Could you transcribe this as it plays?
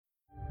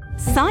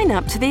Sign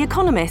up to The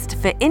Economist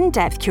for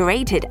in-depth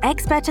curated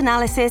expert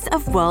analysis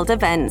of world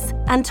events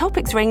and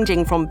topics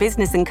ranging from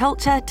business and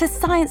culture to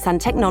science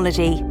and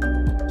technology.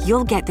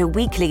 You'll get the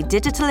weekly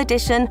digital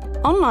edition,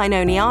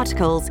 online-only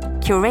articles,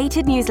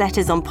 curated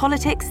newsletters on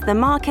politics, the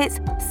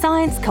markets,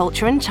 science,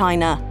 culture and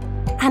China,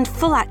 and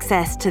full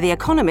access to The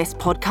Economist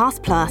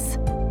Podcast Plus.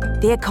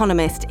 The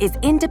Economist is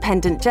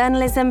independent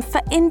journalism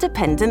for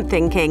independent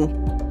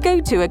thinking.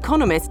 Go to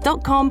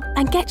economist.com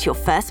and get your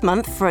first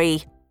month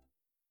free.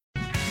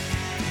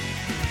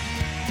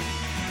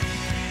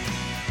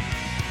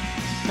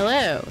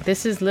 Hello,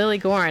 this is Lily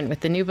Gorn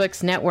with the New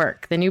Books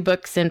Network, the New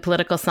Books in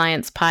Political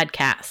Science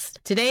podcast.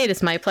 Today, it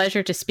is my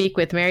pleasure to speak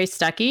with Mary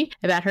Stuckey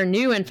about her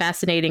new and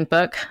fascinating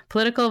book,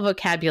 Political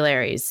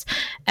Vocabularies,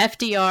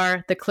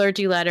 FDR, the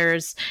Clergy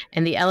Letters,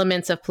 and the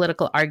Elements of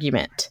Political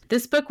Argument.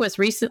 This book was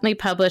recently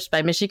published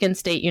by Michigan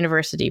State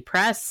University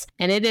Press,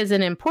 and it is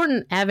an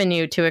important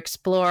avenue to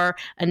explore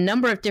a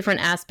number of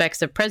different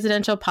aspects of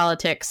presidential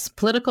politics,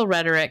 political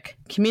rhetoric,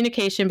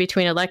 communication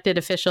between elected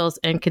officials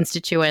and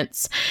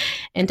constituents,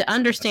 and to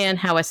understand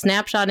how a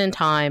snapshot in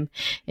time,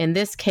 in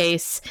this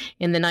case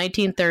in the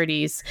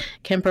 1930s,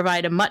 can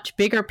provide a much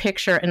bigger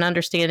picture and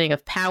understanding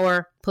of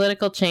power,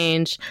 political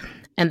change,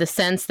 and the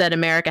sense that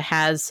America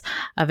has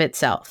of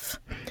itself.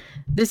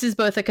 This is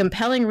both a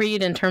compelling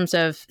read in terms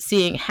of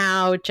seeing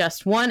how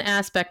just one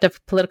aspect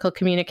of political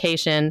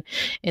communication,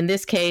 in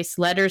this case,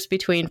 letters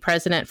between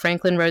President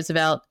Franklin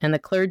Roosevelt and the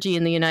clergy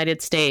in the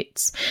United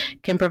States,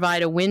 can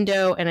provide a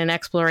window and an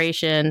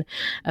exploration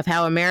of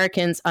how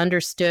Americans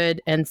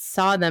understood and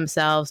saw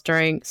themselves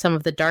during some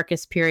of the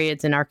darkest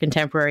periods in our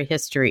contemporary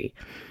history,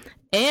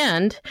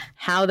 and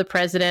how the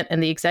president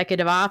and the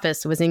executive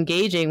office was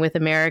engaging with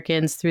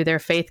Americans through their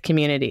faith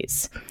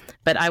communities.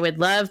 But I would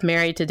love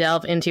Mary to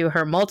delve into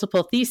her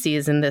multiple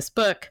theses in this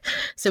book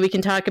so we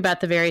can talk about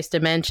the various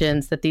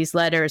dimensions that these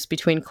letters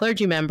between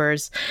clergy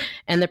members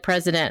and the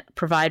president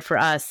provide for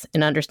us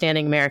in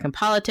understanding American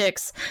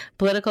politics,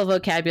 political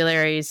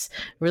vocabularies,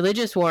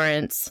 religious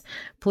warrants,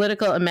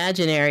 political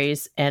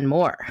imaginaries, and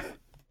more.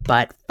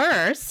 But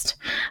first,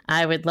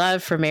 I would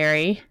love for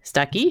Mary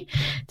Stuckey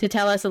to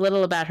tell us a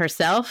little about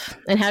herself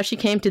and how she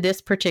came to this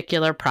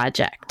particular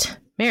project.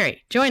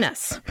 Mary, join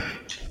us.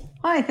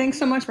 Hi, thanks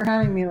so much for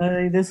having me,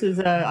 Lily. This is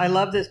I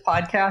love this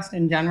podcast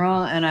in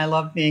general, and I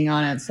love being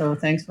on it. So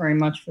thanks very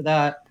much for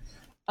that.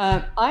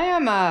 I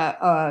am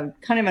a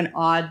kind of an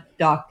odd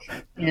duck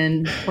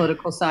in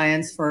political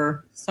science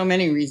for so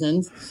many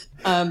reasons,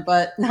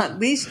 but not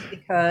least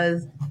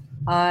because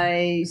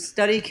I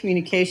study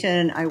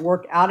communication. I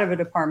work out of a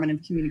department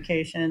of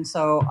communication,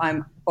 so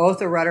I'm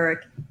both a rhetoric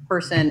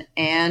person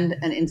and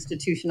an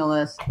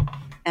institutionalist.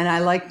 And I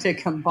like to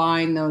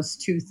combine those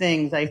two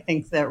things. I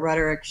think that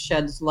rhetoric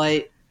sheds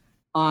light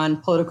on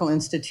political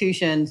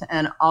institutions,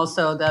 and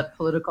also that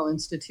political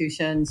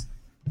institutions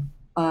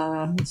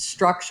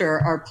structure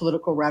our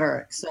political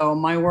rhetoric. So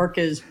my work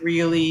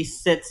really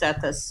sits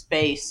at the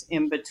space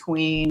in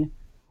between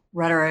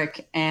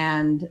rhetoric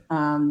and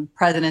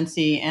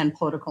presidency and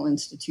political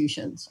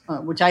institutions,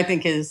 which I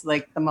think is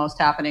like the most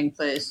happening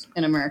place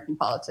in American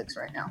politics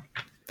right now.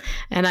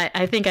 And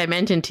I think I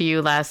mentioned to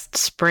you last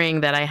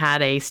spring that I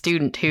had a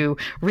student who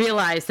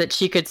realized that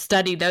she could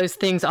study those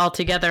things all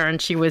together,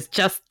 and she was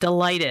just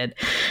delighted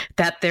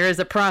that there is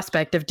a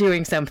prospect of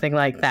doing something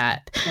like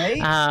that. Right?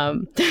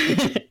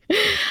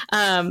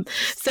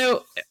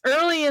 So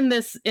early in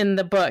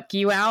the book,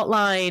 you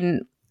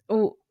outline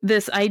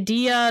this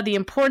idea, the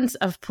importance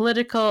of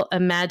political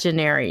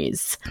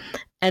imaginaries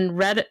and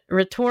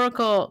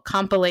rhetorical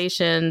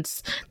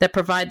compilations that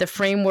provide the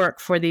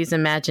framework for these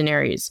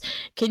imaginaries.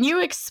 Can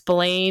you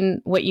explain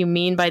what you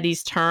mean by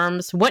these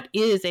terms? What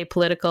is a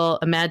political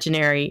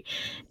imaginary,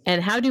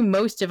 and how do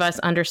most of us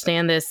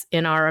understand this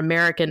in our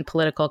American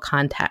political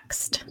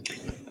context?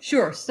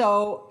 Sure.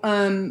 So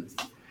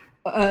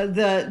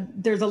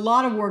there's a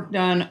lot of work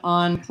done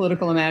on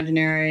political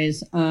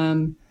imaginaries,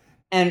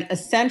 and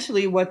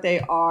essentially what they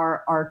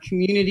are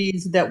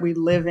communities that we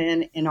live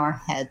in our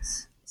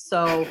heads.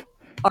 So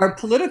our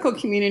political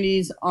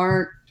communities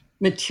aren't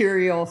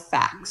material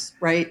facts,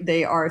 right?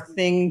 They are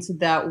things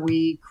that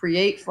we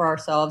create for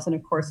ourselves. And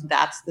of course,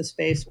 that's the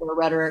space where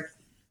rhetoric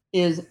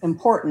is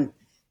important.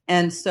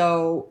 And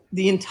so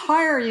the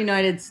entire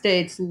United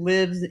States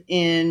lives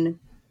in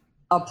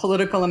a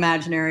political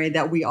imaginary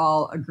that we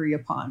all agree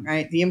upon,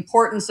 right? The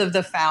importance of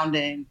the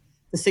founding,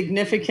 the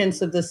significance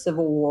of the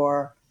Civil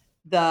War,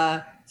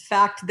 the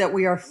fact that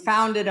we are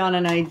founded on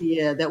an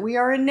idea, that we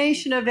are a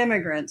nation of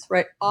immigrants,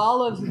 right?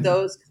 All of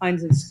those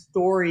kinds of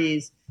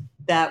stories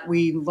that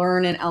we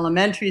learn in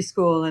elementary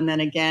school and then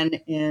again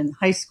in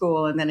high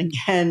school and then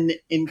again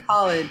in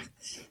college,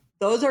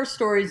 those are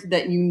stories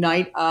that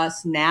unite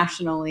us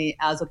nationally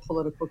as a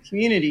political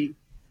community.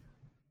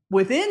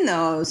 Within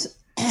those,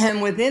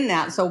 and within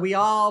that, so we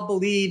all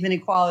believe in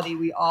equality,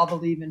 we all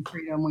believe in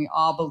freedom, we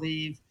all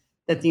believe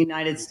that the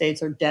United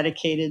States is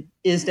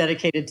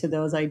dedicated to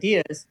those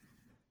ideas.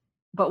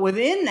 But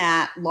within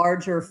that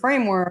larger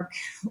framework,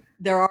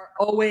 there are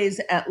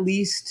always at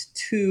least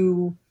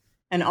two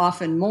and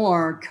often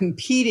more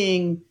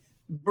competing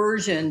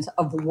versions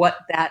of what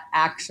that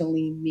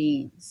actually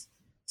means.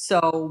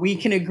 So we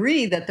can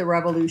agree that the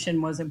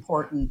revolution was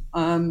important,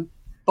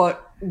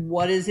 but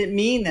what does it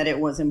mean that it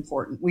was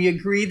important? We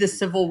agree the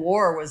Civil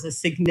War was a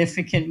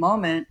significant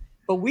moment,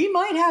 but we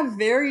might have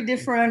very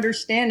different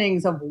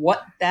understandings of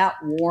what that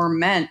war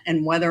meant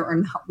and whether or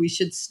not we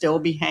should still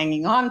be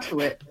hanging on to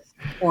it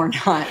or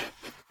not.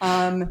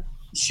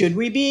 Should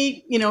we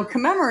be,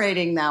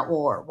 commemorating that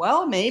war?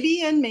 Well,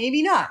 maybe and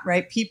maybe not,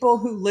 right? People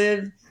who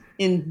live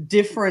in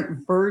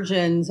different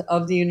versions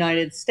of the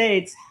United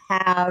States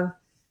have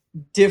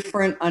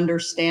different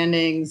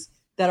understandings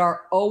that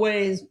are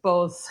always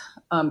both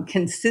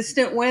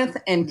consistent with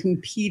and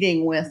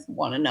competing with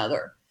one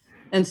another.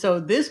 And so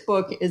this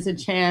book is a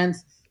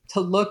chance to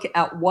look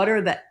at what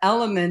are the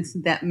elements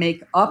that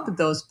make up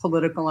those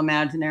political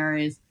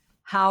imaginaries.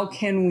 How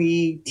can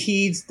we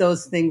tease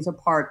those things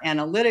apart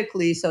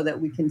analytically so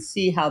that we can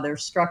see how they're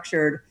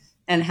structured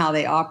and how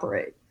they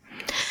operate?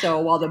 So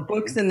while the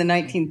book's in the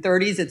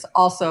 1930s, it's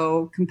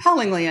also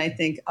compellingly, I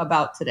think,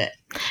 about today.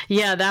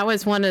 Yeah, that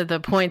was one of the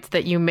points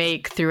that you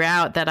make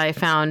throughout that I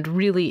found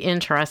really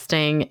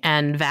interesting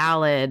and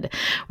valid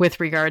with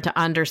regard to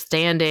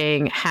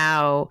understanding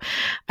how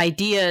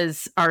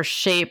ideas are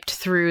shaped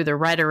through the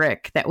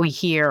rhetoric that we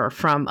hear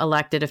from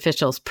elected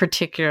officials,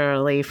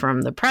 particularly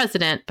from the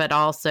president, but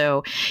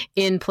also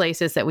in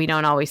places that we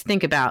don't always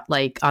think about,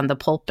 like on the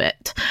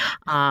pulpit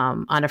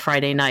on a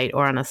Friday night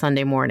or on a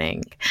Sunday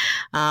morning.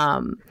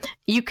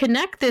 You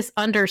connect this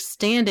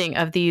understanding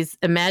of these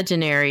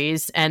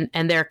imaginaries and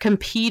their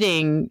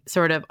competing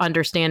sort of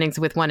understandings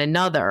with one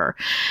another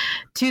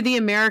to the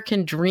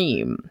American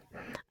dream.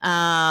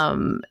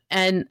 And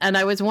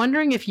I was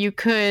wondering if you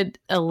could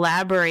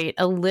elaborate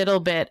a little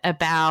bit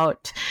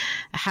about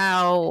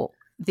how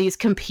these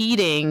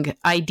competing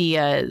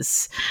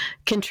ideas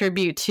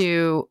contribute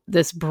to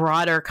this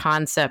broader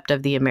concept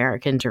of the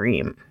American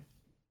dream.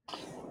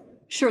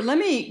 Sure. Let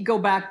me go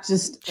back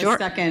just a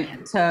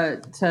second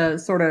to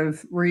sort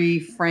of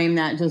reframe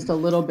that just a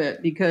little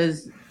bit,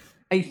 because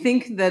I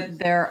think that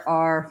there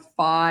are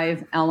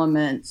 5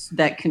 elements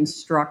that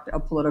construct a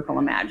political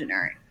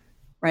imaginary,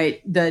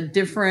 right? The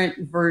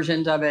different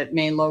versions of it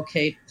may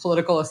locate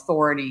political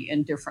authority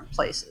in different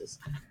places.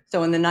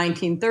 So in the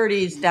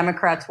 1930s,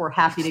 Democrats were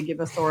happy to give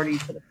authority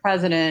to the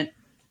president,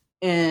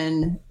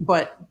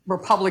 but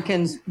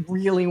Republicans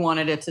really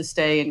wanted it to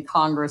stay in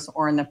Congress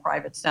or in the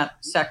private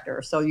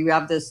sector. So you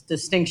have this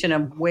distinction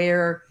of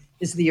where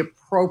is the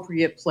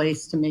appropriate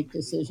place to make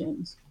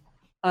decisions.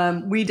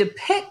 We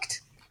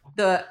depict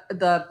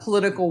the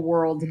political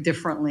world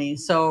differently.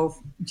 So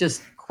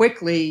just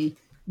quickly,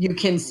 you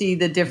can see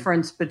the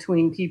difference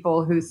between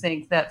people who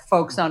think that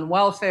folks on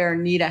welfare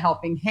need a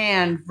helping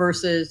hand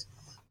versus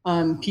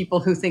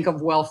people who think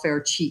of welfare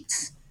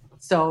cheats.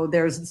 So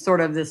there's sort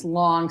of this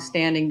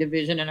long-standing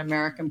division in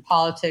American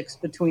politics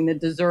between the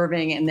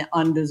deserving and the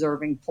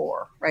undeserving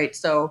poor, right?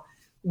 So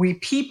we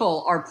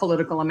people are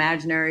political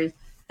imaginaries,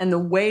 and the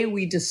way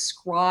we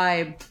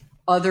describe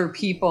other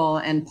people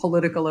and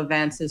political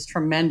events is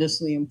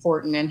tremendously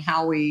important in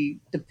how we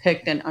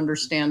depict and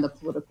understand the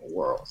political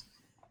world.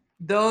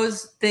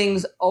 Those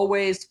things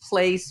always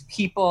place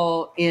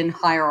people in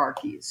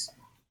hierarchies.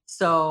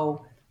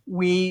 So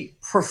we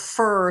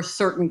prefer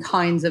certain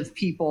kinds of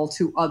people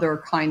to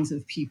other kinds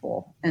of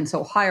people. And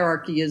so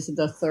hierarchy is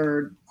the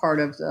third part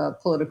of the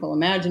political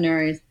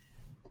imaginaries.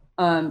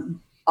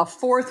 A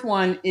fourth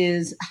one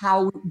is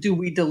how do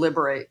we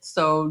deliberate?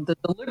 So the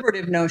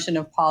deliberative notion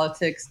of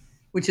politics,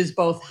 which is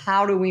both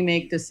how do we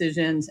make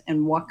decisions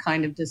and what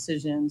kind of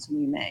decisions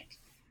we make.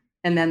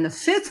 And then the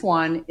fifth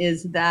one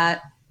is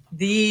that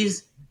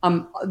these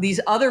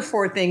other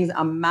 4 things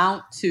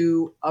amount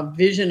to a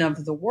vision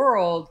of the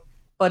world,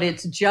 but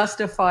it's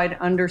justified,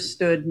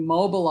 understood,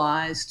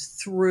 mobilized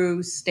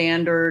through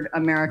standard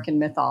American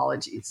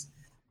mythologies.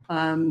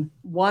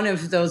 One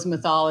of those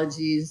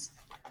mythologies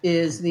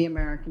is the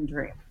American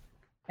dream.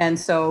 And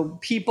so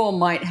people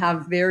might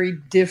have very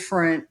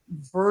different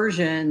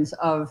versions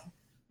of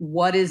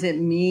what does it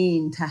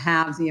mean to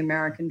have the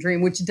American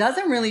dream, which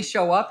doesn't really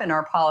show up in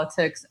our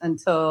politics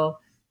until,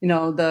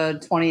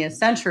 the 20th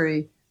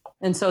century.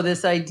 And so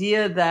this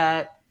idea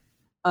that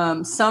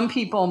some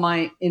people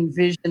might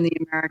envision the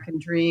American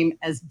dream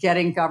as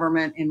getting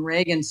government, in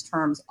Reagan's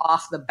terms,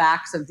 off the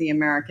backs of the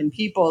American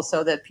people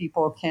so that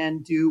people can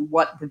do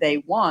what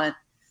they want.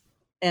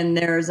 And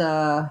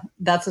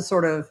that's a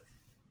sort of,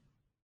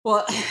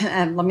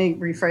 and let me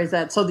rephrase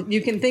that. So that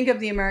you can think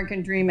of the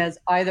American dream as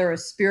either a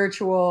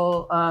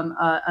spiritual,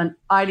 an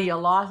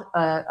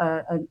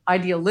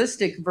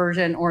idealistic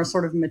version or a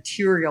sort of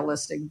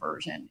materialistic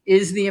version.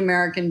 Is the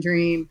American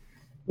dream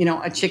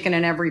a chicken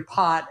in every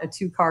pot, a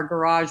 2-car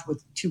garage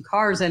with 2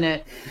 cars in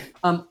it?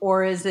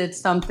 Or is it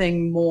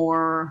something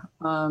more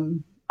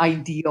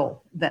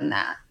ideal than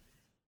that?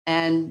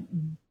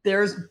 And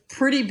there's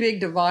pretty big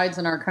divides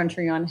in our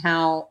country on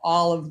how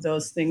all of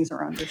those things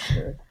are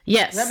understood.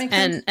 Yes, Does that make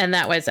sense? and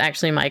that was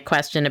actually my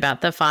question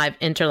about the 5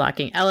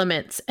 interlocking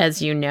elements,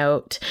 as you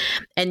note.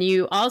 And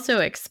you also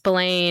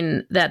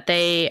explain that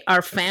they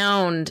are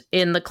found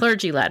in the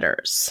clergy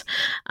letters,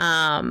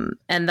 and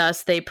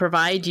thus they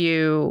provide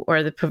you,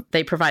 or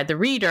they provide the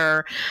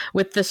reader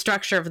with the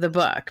structure of the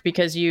book,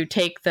 because you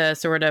take the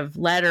sort of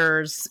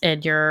letters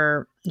and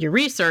your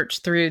research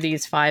through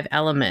these 5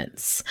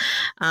 elements.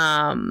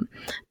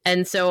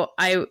 And so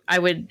I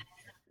would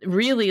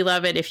really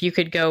love it if you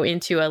could go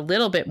into a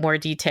little bit more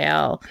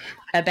detail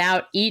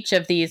about each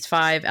of these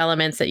 5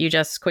 elements that you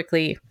just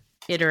quickly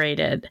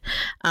iterated,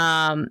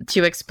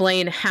 to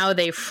explain how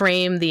they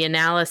frame the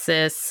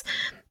analysis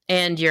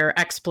and your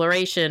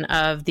exploration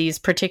of these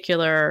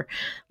particular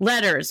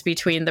letters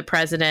between the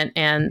president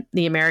and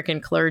the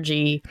American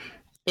clergy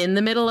in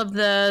the middle of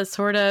the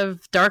sort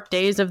of dark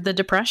days of the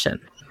Depression.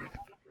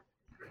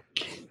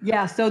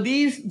 Yeah, so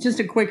just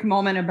a quick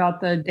moment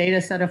about the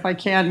data set, if I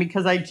can,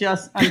 because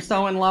I'm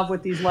so in love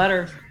with these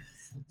letters.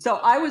 So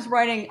I was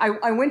writing,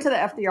 I went to the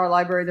FDR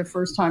library the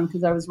first time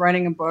because I was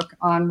writing a book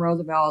on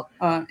Roosevelt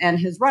and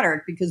his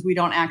rhetoric, because we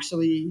don't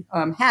actually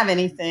have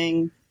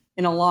anything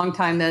in a long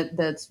time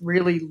that's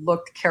really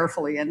looked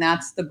carefully. And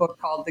that's the book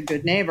called The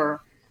Good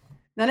Neighbor.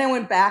 Then I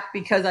went back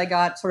because I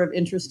got sort of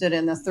interested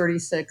in the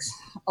 36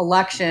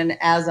 election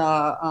as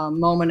a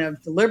moment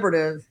of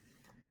deliberative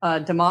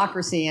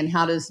democracy, and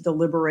how does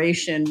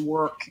deliberation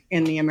work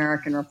in the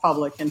American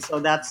Republic. And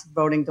so that's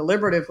voting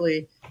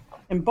deliberatively.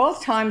 And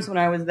both times when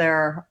I was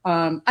there,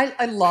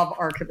 I love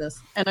archivists,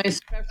 and I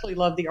especially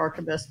love the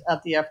archivists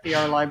at the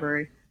FDR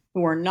library,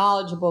 who are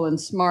knowledgeable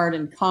and smart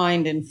and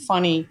kind and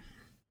funny.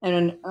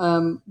 And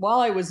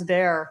while I was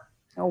there,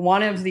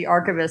 one of the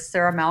archivists,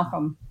 Sarah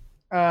Malcolm,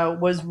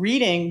 was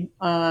reading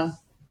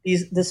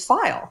this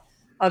file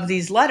of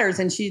these letters,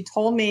 and she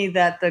told me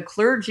that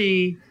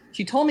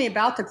she told me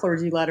about the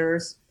clergy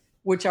letters,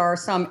 which are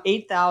some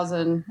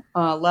 8,000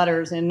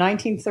 letters. In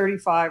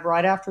 1935,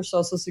 right after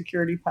Social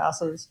Security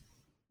passes,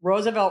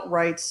 Roosevelt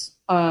writes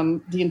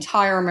the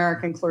entire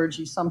American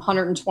clergy, some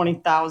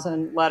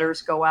 120,000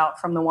 letters go out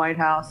from the White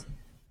House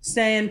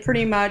saying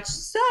pretty much,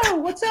 so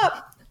what's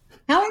up?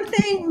 How are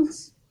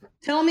things?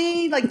 Tell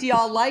me, do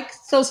y'all like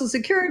Social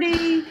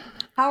Security?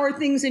 How are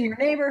things in your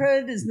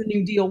neighborhood? Is the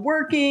New Deal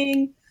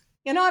working?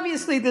 And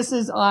obviously this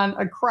is on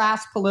a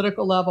crass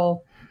political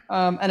level.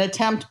 An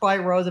attempt by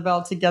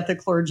Roosevelt to get the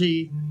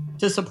clergy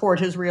to support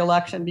his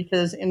reelection,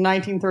 because in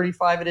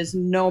 1935 it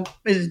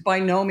is by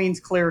no means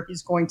clear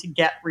he's going to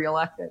get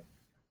reelected.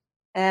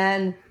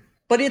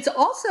 But it's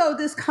also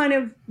this kind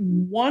of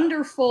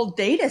wonderful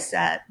data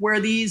set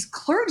where these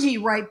clergy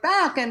write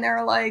back and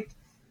they're like,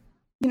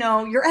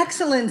 Your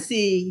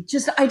Excellency,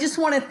 I just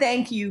want to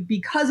thank you.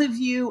 Because of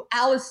you,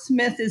 Alice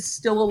Smith is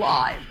still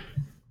alive.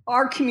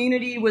 Our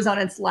community was on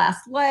its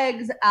last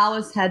legs.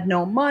 Alice had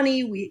no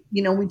money. We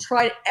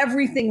tried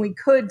everything we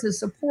could to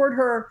support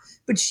her,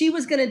 but she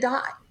was going to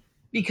die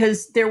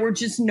because there were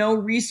just no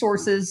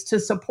resources to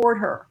support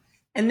her.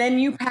 And then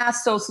you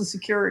pass Social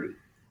Security,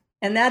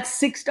 and that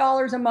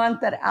 $6 a month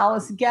that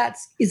Alice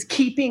gets is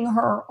keeping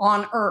her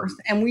on earth.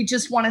 And we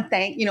just want to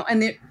thank,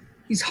 and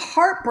these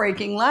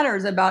heartbreaking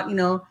letters about,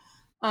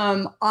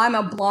 I'm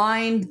a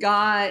blind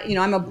guy,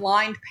 I'm a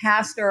blind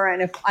pastor,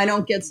 and if I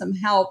don't get some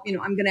help,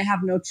 I'm going to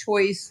have no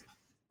choice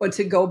but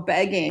to go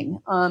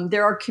begging.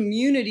 There are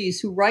communities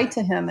who write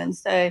to him and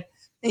say,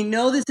 they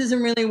know this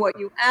isn't really what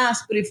you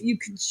asked, but if you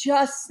could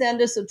just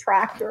send us a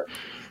tractor,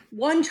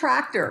 one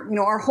tractor,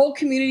 our whole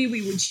community,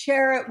 we would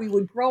share it, we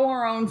would grow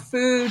our own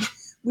food,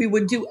 we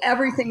would do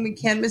everything we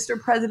can, Mr.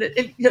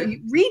 President.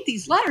 You read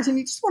these letters and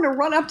you just want to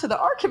run up to the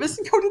archivist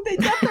and go, did they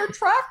get their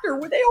tractor?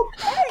 Were they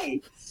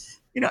okay?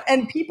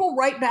 And people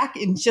write back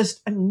in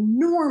just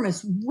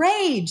enormous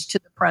rage to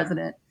the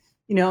president.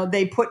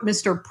 They put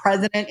Mr.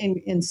 President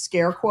in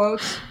scare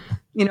quotes.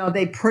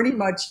 They pretty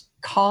much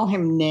call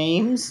him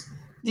names.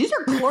 These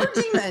are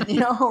clergymen,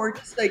 who are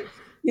just like,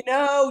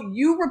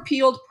 you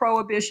repealed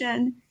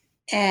prohibition.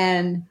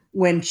 And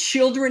when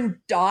children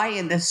die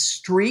in the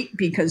street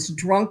because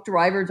drunk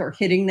drivers are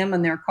hitting them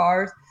in their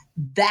cars,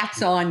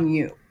 that's on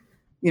you.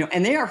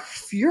 And they are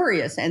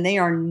furious, and they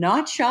are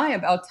not shy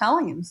about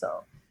telling him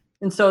so.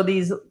 And so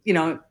these,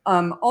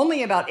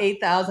 only about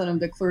 8,000 of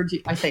the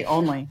clergy, I say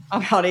only,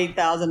 about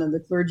 8,000 of the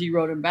clergy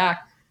wrote him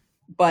back,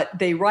 but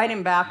they write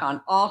him back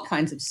on all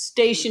kinds of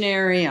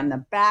stationery, on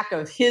the back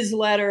of his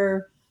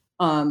letter,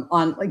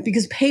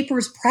 because paper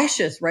is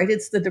precious, right?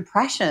 It's the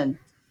Depression.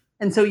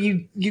 And so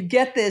you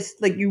get this,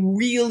 you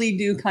really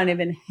do kind of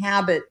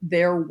inhabit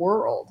their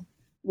world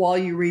while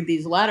you read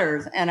these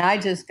letters. And I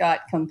just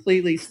got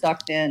completely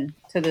sucked in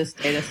to this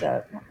data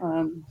set.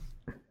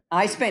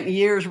 I spent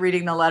years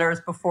reading the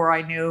letters before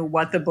I knew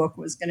what the book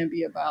was going to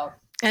be about.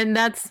 And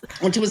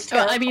which was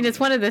terrible. I mean, it's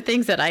one of the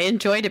things that I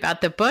enjoyed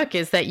about the book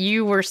is that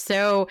you were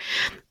so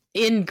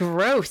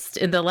engrossed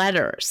in the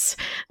letters,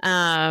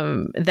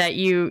 that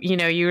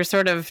you were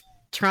sort of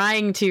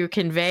trying to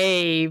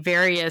convey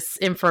various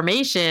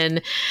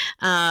information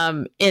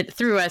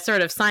through a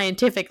sort of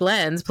scientific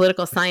lens,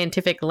 political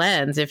scientific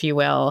lens, if you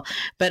will,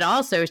 but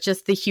also it's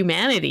just the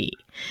humanity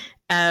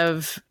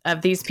of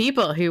these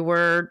people who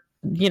were,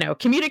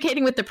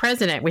 communicating with the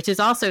president, which is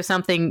also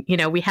something,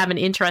 we have an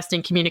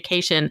interesting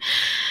communication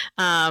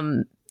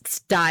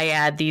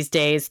dyad these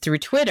days through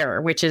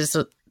Twitter, which is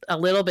a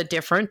little bit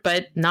different,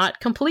 but not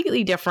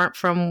completely different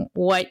from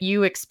what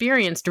you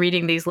experienced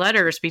reading these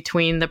letters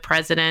between the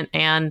president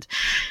and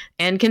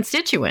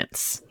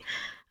constituents.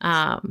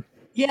 Yeah,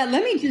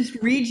 let me just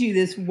read you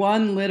this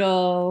one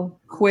little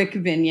quick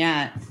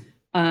vignette.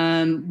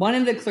 One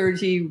of the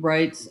clergy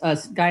writes, a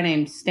guy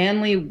named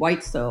Stanley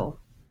Whitesill,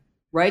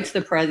 writes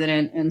the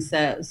president and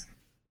says,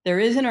 "There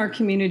is in our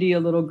community a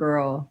little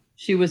girl.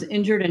 She was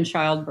injured in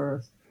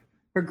childbirth.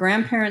 Her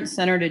grandparents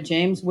sent her to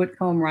James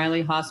Whitcomb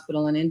Riley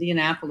Hospital in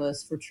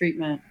Indianapolis for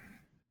treatment.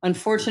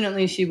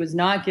 Unfortunately, she was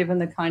not given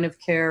the kind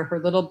of care her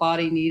little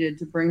body needed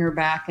to bring her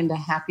back into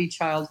happy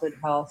childhood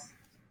health.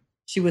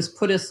 She was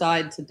put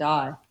aside to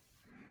die.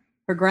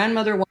 Her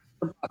grandmother wanted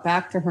her brought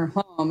back to her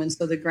home, and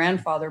so the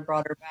grandfather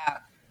brought her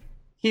back.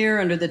 Here,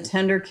 under the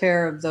tender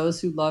care of those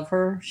who love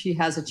her, she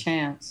has a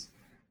chance.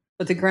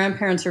 But the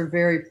grandparents are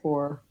very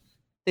poor.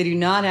 They do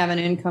not have an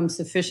income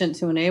sufficient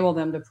to enable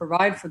them to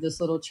provide for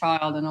this little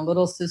child and a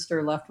little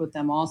sister left with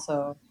them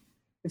also.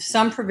 If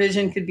some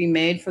provision could be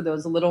made for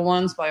those little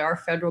ones by our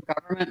federal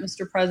government,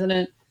 Mr.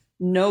 President,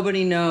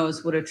 nobody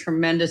knows what a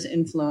tremendous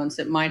influence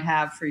it might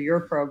have for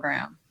your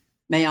program.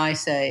 May I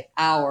say,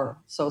 our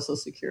Social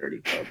Security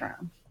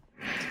program."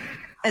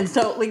 And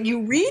so when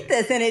you read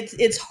this, and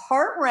it's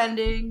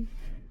heartrending,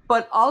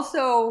 but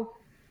also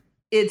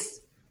it's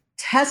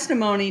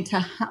testimony to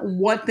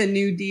what the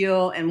New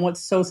Deal and what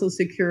Social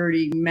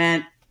Security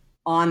meant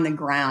on the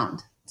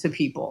ground to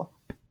people.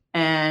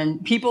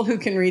 And people who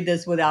can read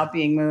this without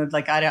being moved,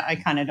 like I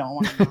kind of don't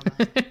want to know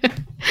that.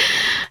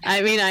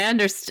 I mean, I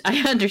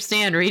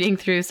understand reading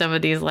through some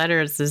of these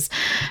letters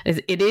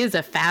it is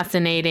a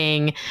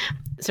fascinating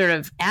sort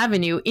of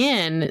avenue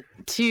in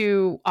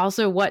to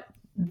also what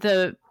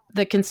the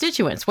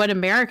constituents, what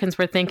Americans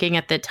were thinking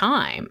at the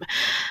time.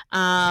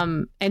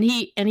 And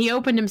he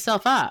opened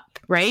himself up,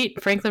 right?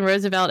 Franklin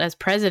Roosevelt as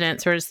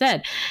president sort of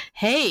said,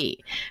 "Hey,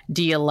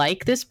 do you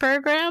like this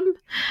program?"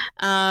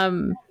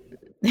 And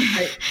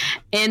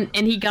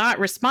he got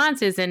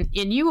responses. And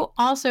you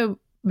also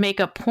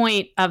make a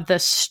point of the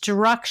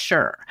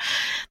structure,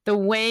 the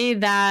way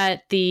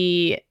that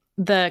the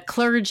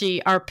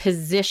clergy are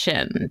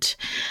positioned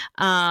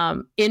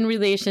in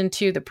relation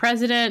to the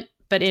president,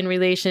 but in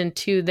relation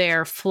to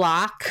their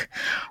flock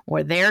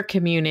or their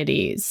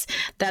communities.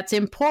 That's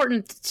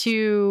important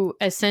to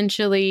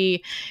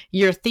essentially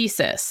your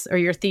thesis or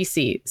your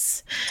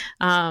theses.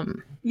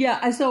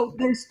 So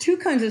there's two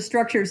kinds of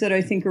structures that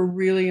I think are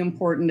really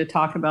important to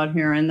talk about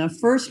here. And the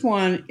first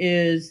one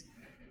is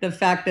the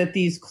fact that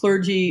these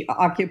clergy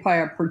occupy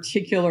a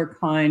particular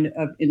kind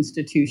of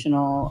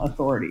institutional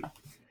authority,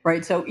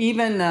 right? So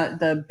even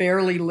the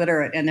barely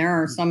literate, and there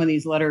are some of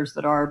these letters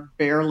that are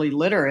barely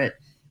literate,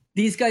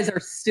 these guys are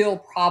still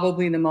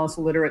probably the most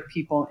literate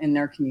people in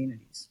their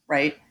communities,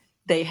 right?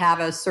 They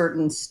have a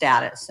certain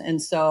status. And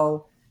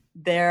so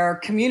they're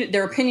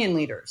opinion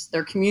leaders,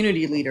 they're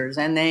community leaders,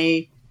 and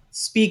they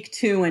speak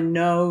to and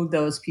know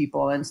those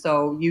people. And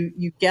so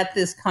you get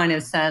this kind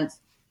of sense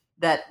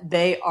that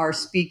they are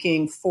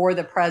speaking for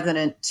the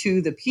president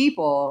to the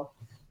people,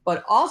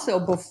 but also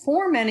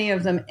before many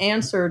of them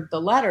answered the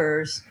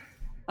letters,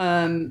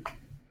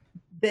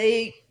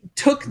 they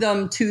took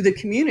them to the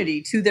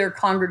community, to their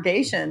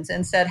congregations,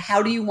 and said,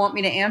 "How do you want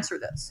me to answer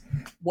this?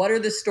 What are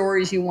the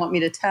stories you want me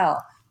to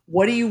tell?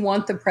 What do you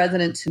want the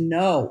president to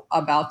know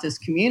about this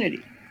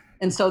community?"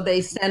 And so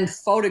they send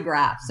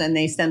photographs and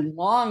they send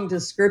long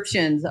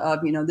descriptions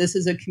of, this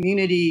is a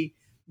community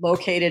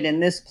located in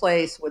this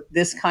place with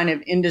this kind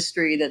of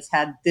industry that's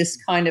had this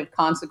kind of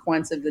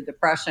consequence of the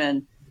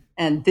Depression,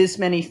 and this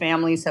many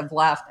families have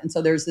left. And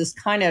so there's this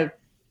kind of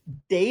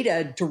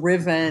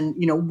data-driven,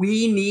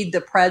 we need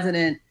the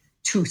president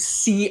to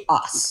see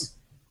us.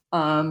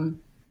 And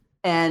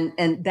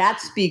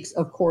that speaks,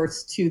 of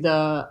course, to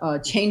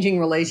the changing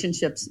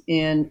relationships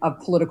of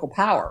political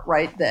power,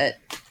 right? That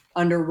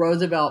under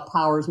Roosevelt,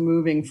 power is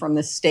moving from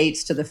the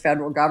states to the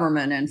federal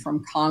government and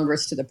from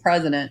Congress to the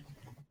president.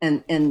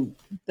 And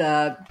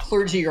the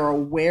clergy are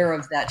aware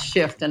of that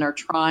shift and are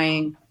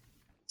trying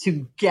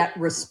to get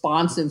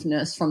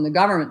responsiveness from the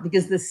government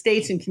because the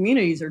states and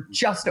communities are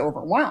just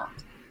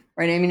overwhelmed,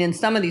 right? I mean, in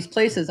some of these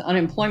places,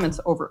 unemployment's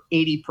over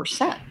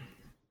 80%,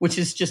 which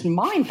is just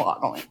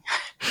mind-boggling.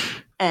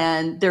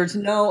 And there's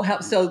no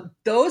help. So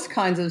those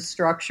kinds of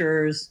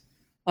structures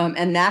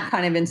and that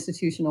kind of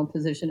institutional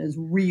position is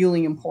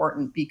really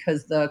important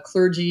because the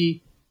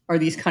clergy are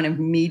these kind of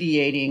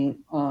mediating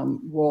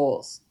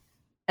roles.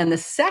 And the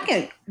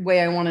second way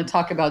I want to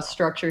talk about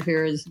structure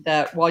here is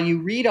that while you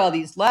read all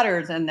these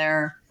letters and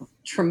they're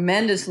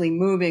tremendously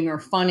moving or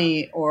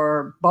funny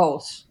or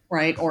both,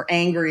 right, or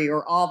angry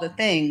or all the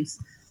things,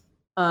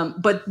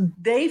 but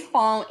they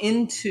fall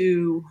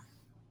into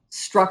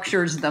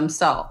structures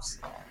themselves,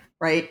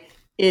 right?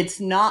 It's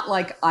not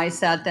like I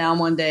sat down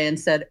one day and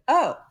said,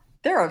 oh,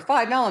 there are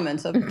 5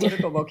 elements of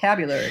political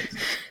vocabularies,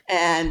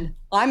 and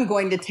I'm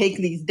going to take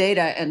these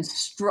data and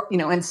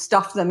and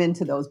stuff them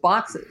into those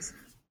boxes,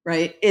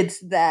 right? It's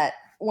that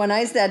when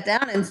I sat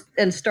down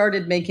and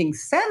started making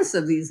sense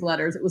of these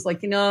letters, it was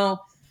like,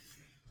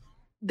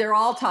 they're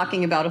all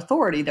talking about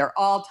authority. They're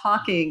all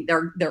talking,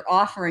 they're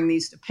offering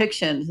these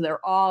depictions.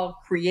 They're all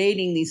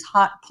creating these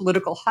hot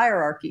political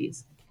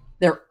hierarchies.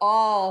 They're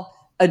all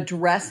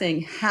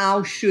addressing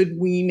how should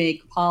we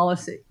make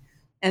policy.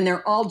 And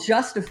they're all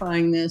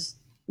justifying this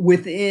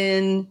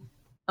within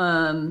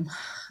the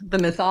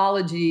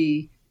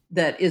mythology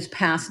that is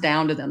passed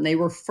down to them. They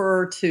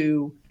refer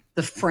to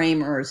the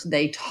framers.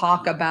 They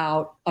talk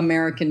about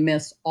American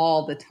myths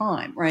all the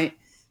time, right?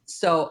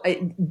 So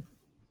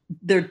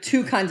there are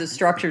 2 kinds of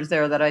structures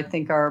there that I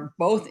think are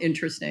both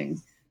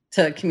interesting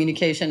to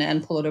communication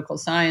and political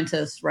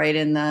scientists, right?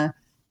 In the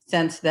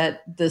sense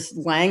that this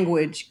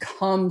language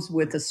comes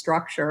with a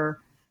structure,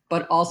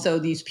 but also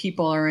these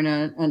people are in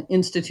an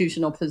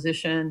institutional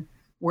position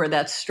where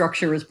that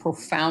structure is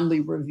profoundly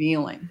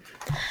revealing.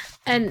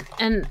 And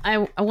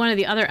one of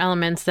the other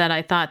elements that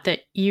I thought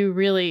that you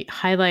really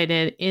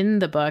highlighted in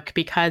the book,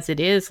 because it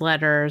is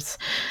letters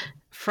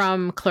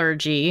from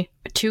clergy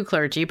to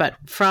clergy, but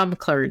from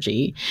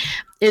clergy,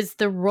 is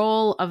the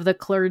role of the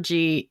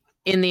clergy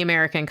in the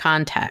American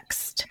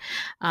context.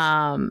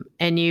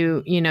 And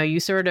you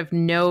sort of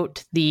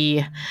note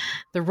the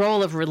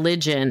role of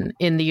religion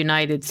in the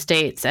United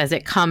States as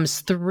it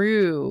comes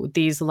through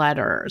these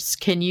letters.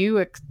 Can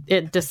you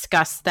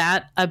discuss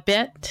that a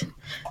bit?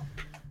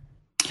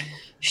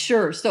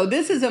 Sure. So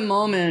this is a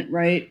moment,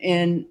 right,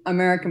 in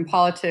American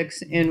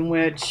politics in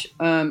which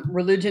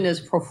religion is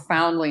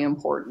profoundly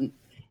important.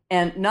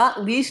 And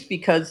not least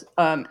because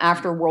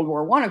after World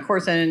War I, of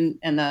course, and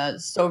the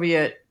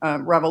Soviet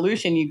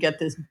Revolution, you get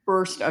this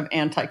burst of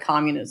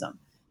anti-communism.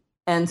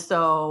 And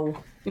so,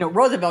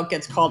 Roosevelt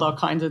gets called all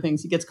kinds of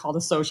things. He gets called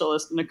a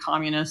socialist and a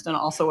communist and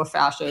also a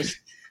fascist,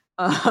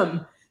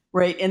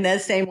 right? In the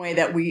same way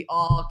that we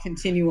all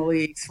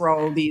continually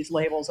throw these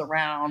labels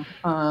around.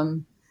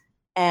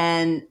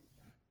 And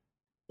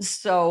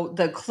so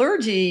the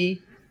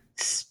clergy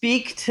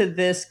speak to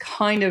this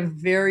kind of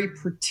very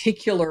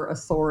particular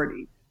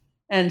authority.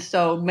 And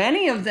so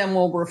many of them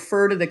will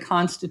refer to the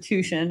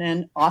Constitution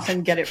and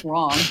often get it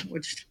wrong,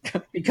 which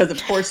because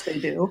of course they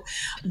do.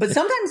 But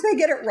sometimes they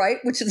get it right,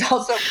 which is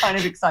also kind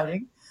of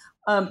exciting.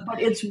 But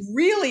it's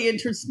really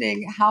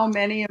interesting how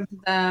many of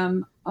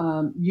them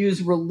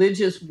use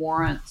religious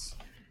warrants.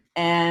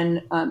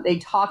 And they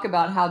talk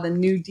about how the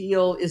New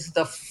Deal is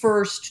the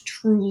first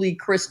truly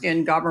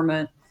Christian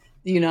government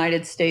the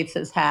United States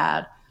has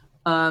had.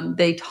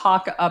 They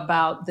talk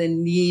about the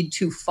need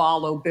to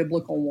follow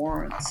biblical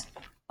warrants.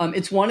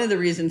 It's one of the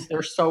reasons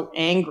they're so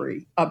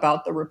angry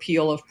about the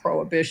repeal of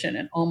prohibition.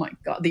 And oh my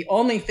God, the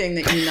only thing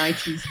that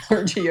unites these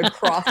clergy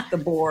across the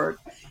board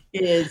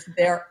is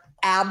their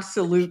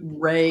absolute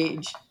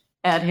rage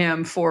at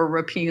him for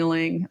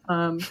repealing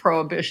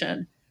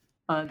prohibition.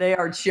 They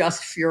are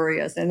just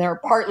furious. And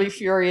they're partly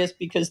furious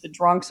because the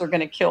drunks are going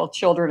to kill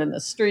children in the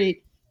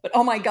street. But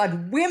oh my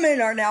God,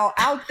 women are now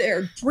out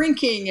there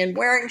drinking and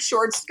wearing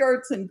short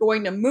skirts and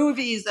going to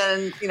movies.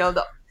 And,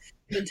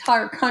 the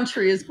entire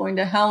country is going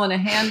to hell in a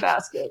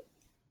handbasket.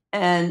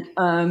 And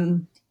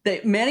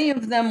many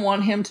of them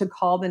want him to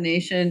call the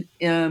nation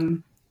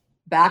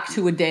back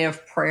to a day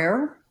of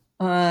prayer.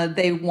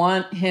 They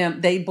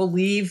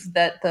believe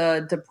that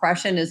the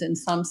Depression is in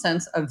some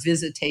sense a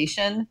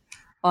visitation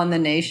on the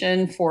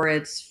nation for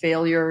its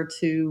failure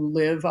to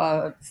live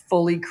a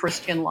fully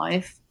Christian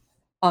life.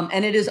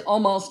 And it is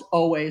almost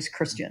always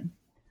Christian.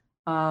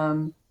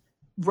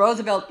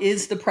 Roosevelt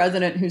is the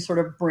president who sort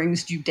of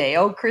brings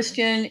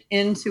Judeo-Christian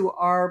into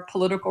our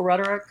political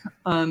rhetoric,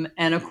 and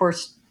of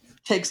course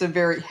takes a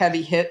very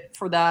heavy hit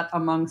for that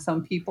among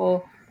some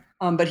people.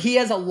 But he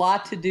has a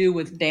lot to do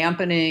with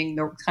dampening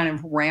the kind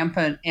of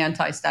rampant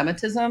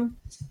anti-Semitism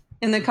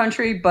in the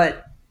country.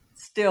 But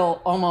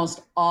still, almost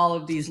all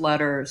of these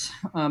letters,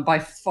 by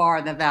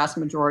far the vast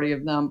majority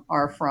of them,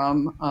 are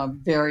from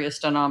various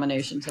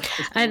denominations of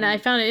Christianity. And I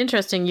found it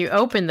interesting. You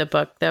opened the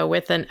book, though,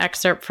 with an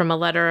excerpt from a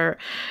letter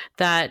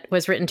that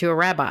was written to a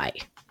rabbi.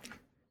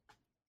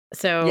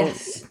 So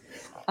yes,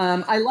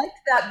 I liked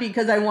that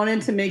because I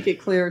wanted to make it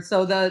clear.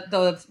 So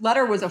the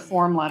letter was a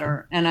form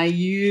letter, and I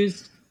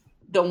used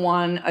the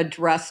one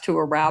addressed to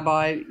a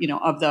rabbi,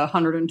 of the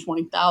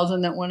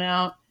 120,000 that went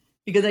out,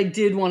 because I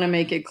did want to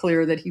make it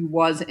clear that he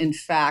was, in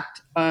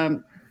fact,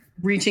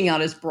 reaching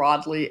out as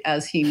broadly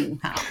as he knew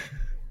how.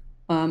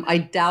 I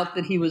doubt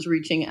that he was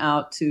reaching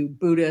out to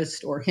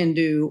Buddhist or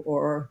Hindu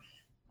or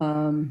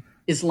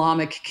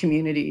Islamic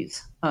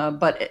communities.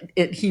 But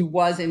he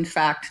was, in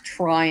fact,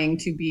 trying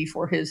to be,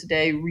 for his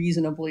day,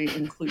 reasonably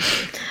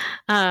inclusive.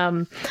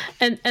 And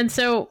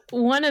so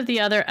one of the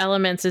other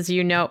elements, as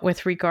you note,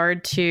 with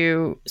regard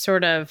to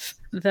sort of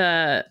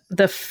the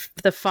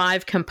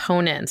 5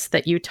 components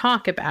that you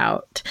talk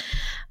about,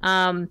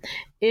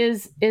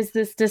 is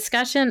this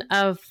discussion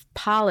of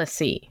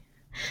policy.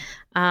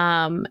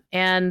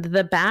 And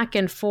the back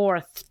and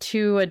forth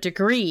to a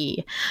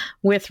degree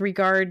with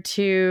regard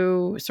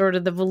to sort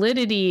of the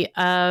validity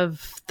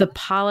of the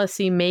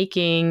policy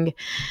making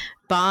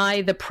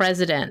by the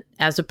president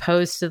as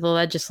opposed to the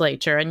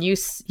legislature. And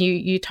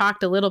you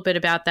talked a little bit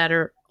about that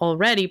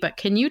already, but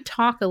can you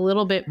talk a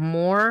little bit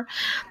more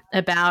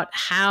about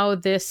how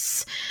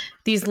these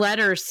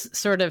letters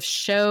sort of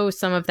show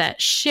some of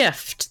that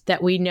shift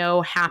that we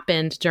know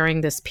happened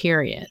during this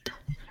period?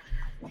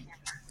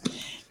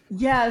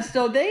 Yeah,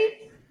 so they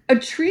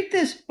treat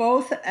this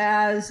both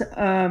as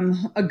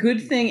a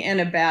good thing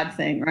and a bad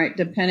thing, right?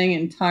 Depending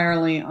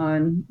entirely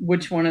on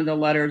which one of the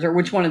letters or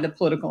which one of the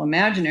political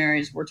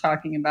imaginaries we're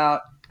talking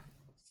about.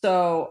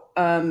 So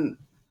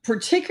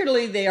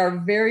particularly, they are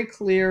very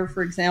clear,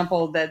 for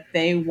example, that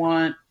they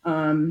want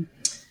the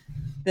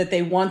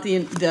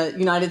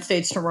United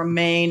States to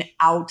remain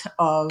out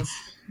of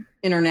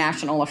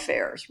international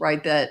affairs,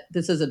 right? That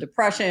this is a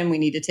depression, we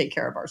need to take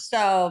care of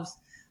ourselves.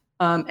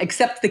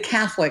 Except the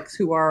Catholics,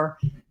 who are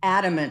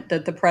adamant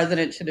that the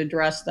president should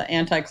address the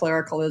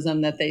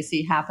anti-clericalism that they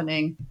see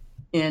happening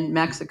in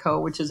Mexico,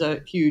 which is a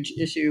huge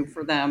issue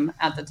for them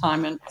at the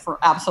time and for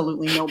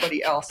absolutely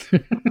nobody else.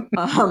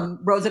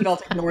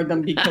 Roosevelt ignored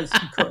them because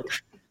he could,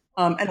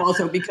 and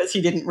also because he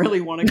didn't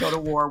really want to go to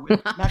war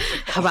with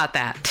Mexico. How about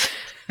that?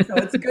 So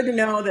it's good to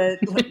know that,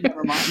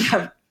 never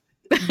mind,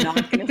 I'm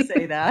not going to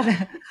say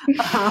that.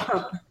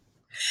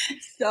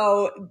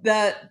 So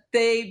that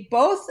they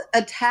both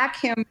attack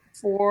him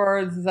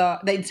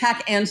they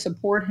attack and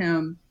support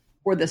him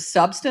for the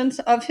substance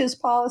of his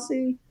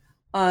policy.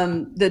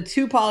 The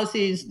 2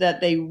 policies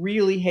that they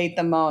really hate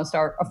the most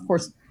are, of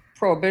course,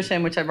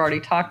 prohibition, which I've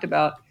already talked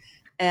about,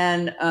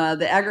 and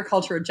the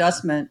Agricultural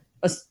Adjustment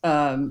Act,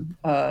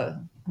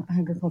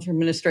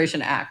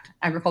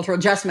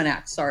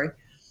 sorry,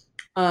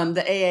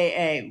 the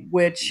AAA,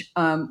 which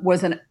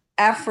was an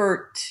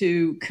effort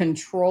to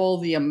control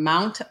the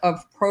amount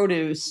of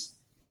produce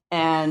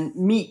and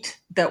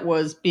meat that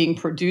was being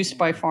produced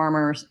by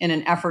farmers in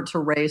an effort to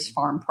raise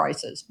farm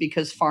prices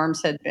because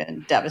farms had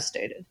been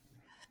devastated.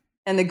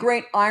 And the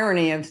great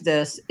irony of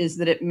this is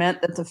that it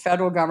meant that the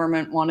federal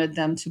government wanted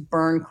them to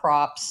burn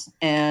crops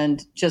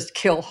and just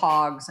kill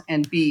hogs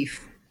and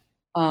beef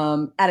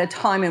at a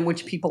time in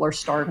which people are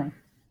starving.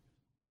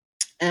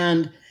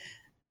 And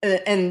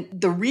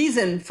the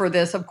reason for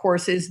this, of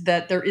course, is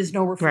that there is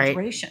no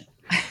refrigeration. Right.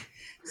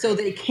 So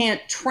they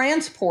can't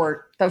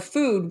transport the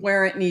food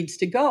where it needs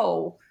to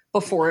go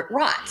before it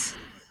rots.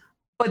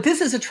 But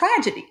this is a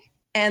tragedy.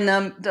 And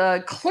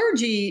the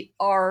clergy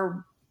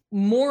are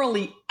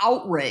morally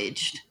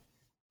outraged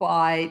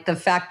by the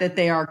fact that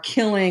they are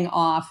killing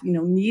off,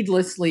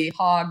 needlessly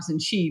hogs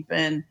and sheep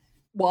and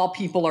while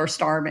people are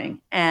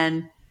starving.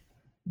 And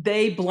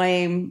they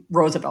blame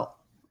Roosevelt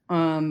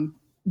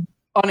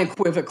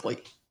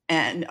unequivocally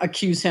and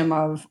accuse him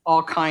of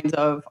all kinds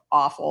of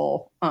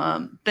awful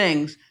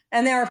things.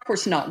 And they're, of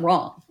course, not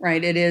wrong,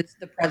 right? It is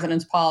the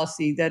president's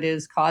policy that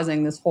is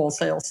causing this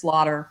wholesale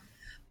slaughter.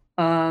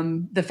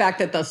 The fact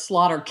that the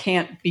slaughter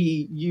can't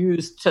be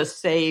used to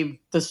save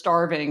the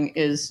starving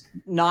is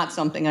not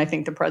something I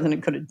think the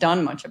president could have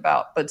done much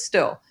about. But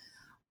still,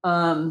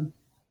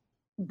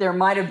 there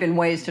might have been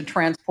ways to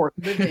transport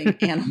living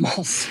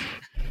animals,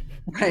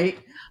 right?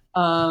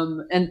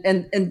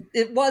 And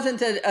it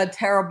wasn't a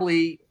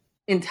terribly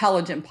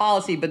intelligent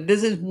policy, but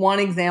this is one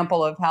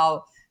example of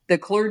how the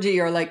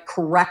clergy are like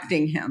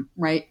correcting him,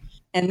 right?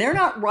 And they're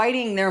not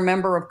writing their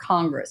member of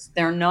Congress.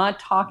 They're not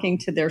talking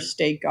to their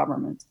state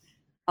government.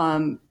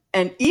 And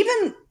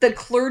even the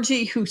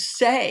clergy who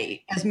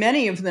say, as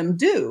many of them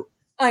do,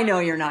 I know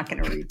you're not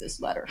going to read this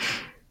letter,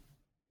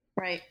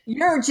 right?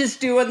 You're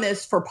just doing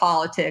this for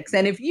politics.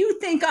 And if you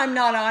think I'm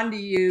not onto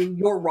you,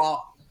 you're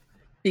wrong,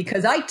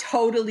 because I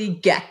totally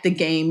get the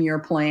game you're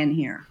playing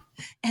here.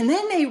 And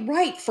then they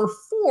write for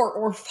 4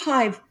 or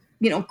 5,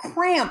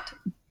 cramped,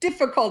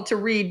 difficult to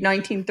read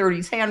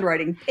 1930s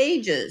handwriting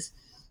pages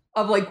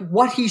of like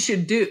what he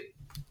should do.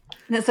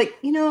 And it's like,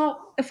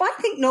 if I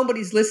think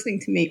nobody's listening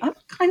to me, I'm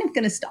kind of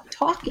going to stop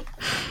talking.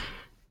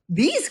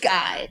 These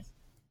guys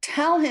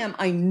tell him,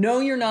 I know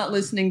you're not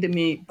listening to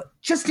me, but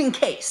just in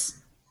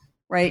case,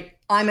 right?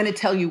 I'm going to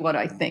tell you what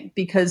I think,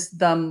 because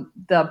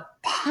the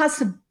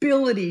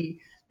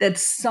possibility that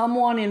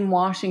someone in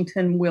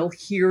Washington will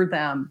hear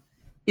them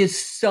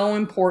is so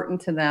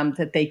important to them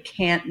that they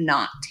can't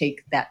not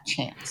take that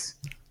chance.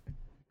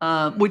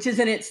 Which is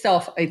in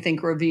itself, I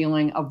think,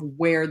 revealing of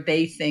where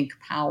they think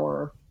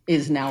power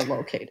is now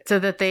located. So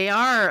that they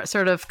are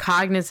sort of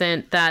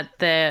cognizant that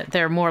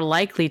they're more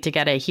likely to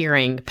get a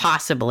hearing,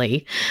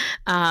 possibly,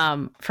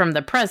 from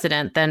the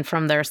president than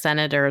from their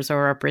senators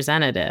or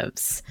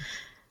representatives.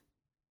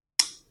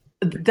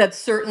 That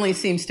certainly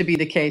seems to be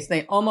the case.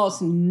 They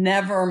almost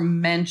never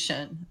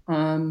mention.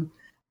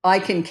 I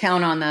can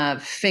count on the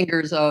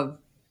fingers of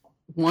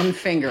one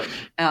finger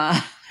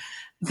the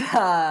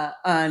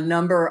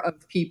number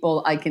of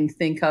people I can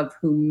think of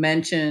who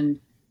mentioned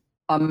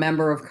a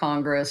member of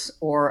Congress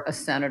or a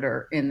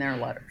senator in their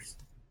letters.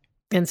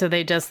 And so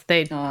they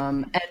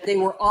and they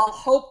were all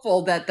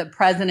hopeful that the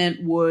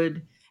president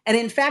would, and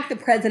in fact, the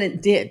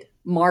president did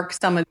mark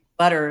some of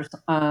the letters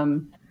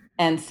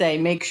and say,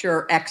 make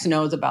sure X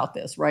knows about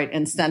this, right?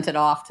 And sent it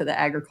off to the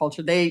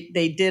agriculture.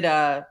 They did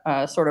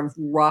a sort of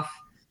rough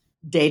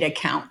data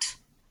count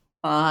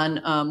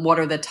on what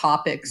are the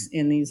topics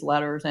in these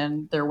letters.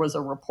 And there was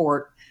a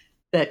report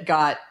that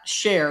got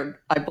shared,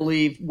 I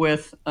believe,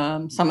 with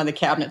some of the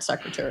cabinet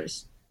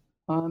secretaries.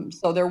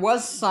 So there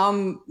was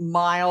some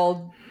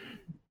mild,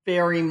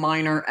 very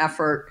minor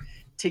effort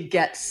to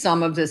get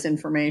some of this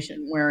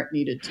information where it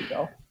needed to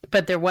go.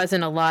 But there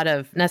wasn't a lot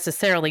of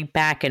necessarily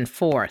back and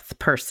forth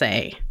per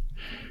se.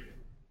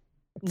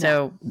 No.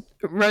 So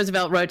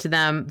Roosevelt wrote to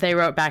them, they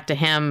wrote back to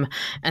him,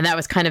 and that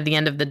was kind of the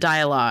end of the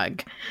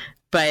dialogue.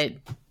 But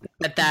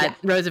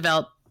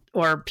Roosevelt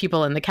or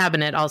people in the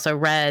cabinet also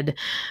read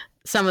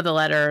some of the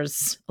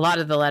letters, a lot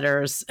of the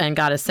letters, and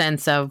got a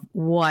sense of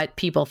what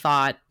people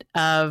thought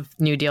of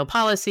New Deal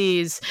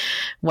policies,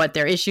 what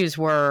their issues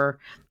were.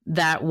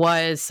 That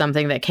was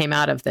something that came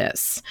out of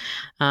this.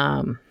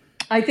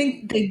 I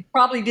think they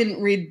probably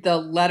didn't read the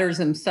letters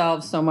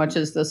themselves so much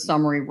as the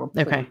summary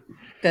report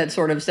that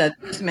sort of said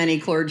this many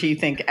clergy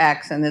think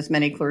X and this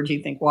many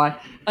clergy think Y.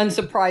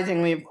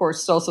 Unsurprisingly, of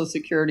course, Social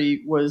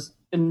Security was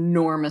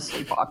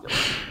enormously popular.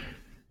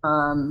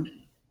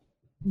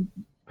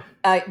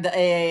 The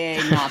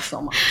AAA, not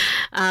so much.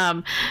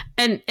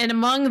 And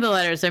among the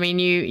letters, I mean,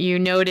 you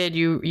noted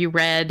you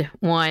read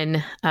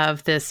one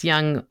of this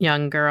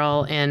young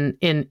girl in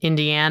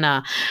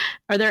Indiana.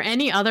 Are there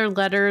any other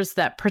letters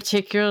that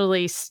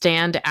particularly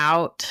stand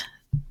out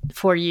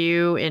for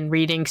you in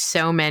reading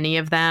so many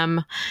of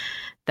them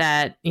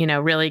that,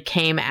 really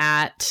came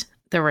at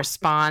the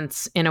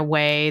response in a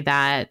way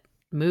that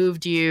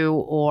moved you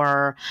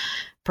or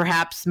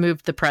perhaps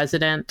moved the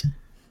president?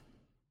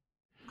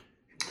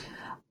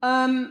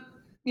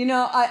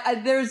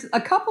 There's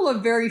a couple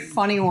of very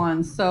funny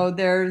ones. So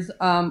there's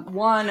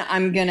one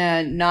I'm going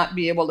to not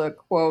be able to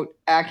quote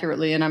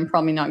accurately, and I'm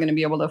probably not going to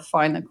be able to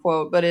find the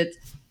quote, but it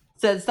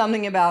says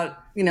something about,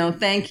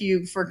 thank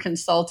you for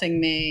consulting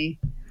me.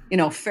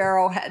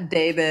 Pharaoh had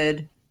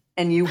David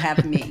and you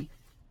have me,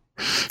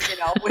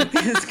 with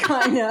this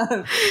kind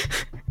of,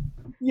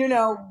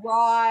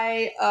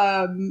 why,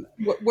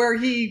 where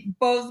he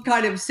both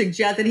kind of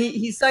suggest that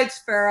he cites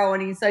Pharaoh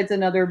and he cites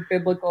another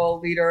biblical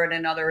leader and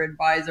another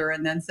advisor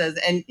and then says,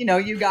 and,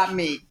 you got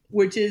me,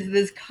 which is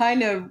this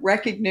kind of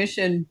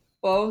recognition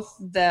both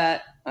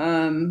that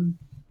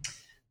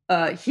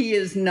he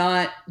is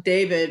not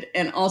David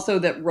and also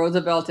that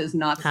Roosevelt is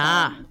not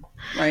Solomon,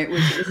 right?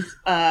 Which is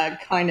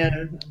kind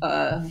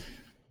of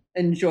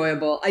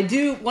enjoyable.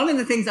 One of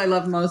the things I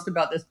love most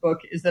about this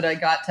book is that I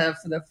got to,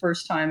 for the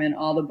first time in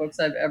all the books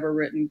I've ever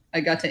written,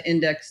 I got to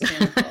index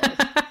Santa Claus.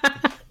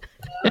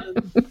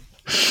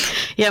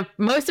 Yeah,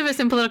 most of us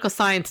in political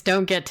science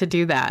don't get to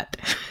do that.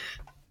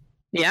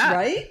 Yeah.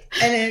 Right?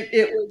 And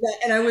it was,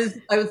 and I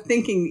was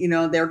thinking,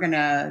 they're going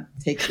to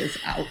take this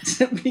out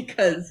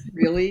because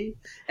really,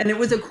 and it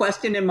was a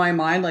question in my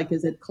mind, like,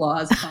 is it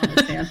Claus,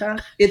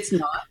 Santa? It's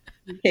not,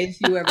 in case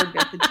you ever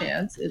get the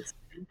chance. It's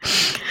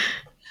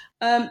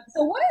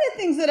so one of the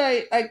things that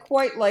I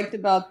quite liked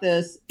about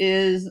this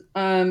is,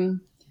 so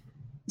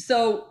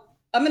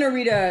I'm going to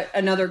read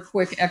another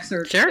quick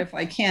excerpt if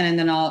I can, and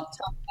then I'll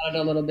talk about it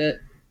a little bit.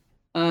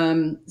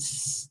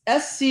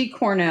 S.C.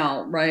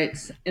 Cornell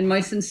writes, in my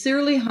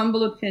sincerely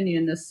humble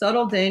opinion, the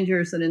subtle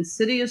dangers that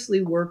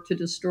insidiously work to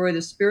destroy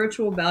the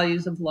spiritual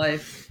values of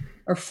life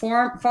are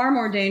far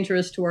more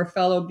dangerous to our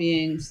fellow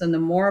beings than the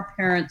more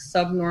apparent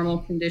subnormal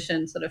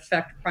conditions that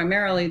affect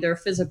primarily their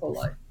physical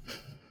life.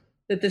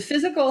 That the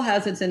physical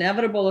has its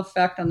inevitable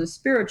effect on the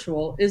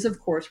spiritual is, of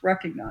course,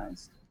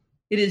 recognized.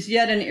 It is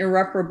yet an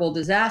irreparable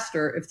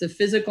disaster if the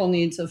physical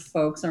needs of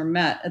folks are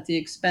met at the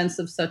expense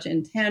of such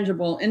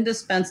intangible,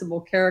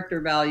 indispensable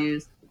character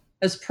values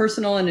as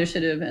personal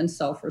initiative and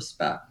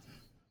self-respect.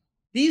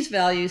 These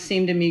values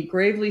seem to me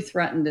gravely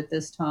threatened at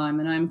this time,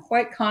 and I am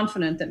quite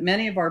confident that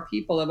many of our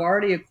people have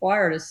already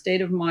acquired a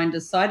state of mind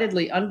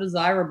decidedly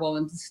undesirable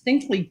and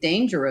distinctly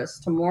dangerous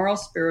to moral,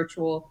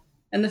 spiritual,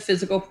 and the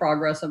physical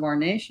progress of our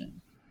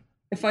nation.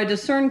 If I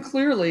discern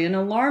clearly, an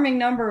alarming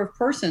number of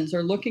persons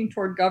are looking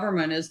toward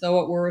government as though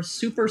it were a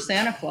super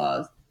Santa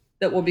Claus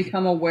that will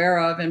become aware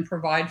of and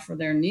provide for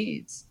their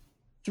needs.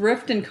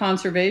 Thrift and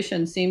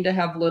conservation seem to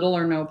have little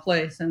or no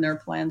place in their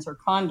plans or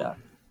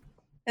conduct.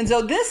 And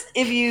so this,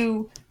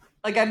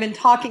 I've been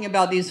talking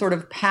about these sort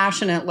of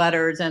passionate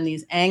letters and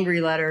these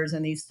angry letters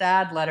and these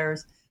sad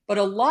letters, but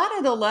a lot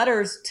of the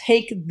letters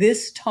take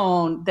this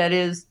tone that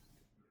is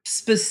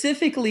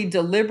specifically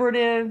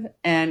deliberative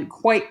and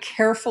quite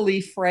carefully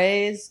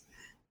phrased.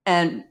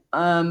 and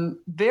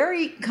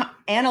very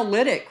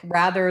analytic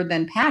rather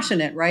than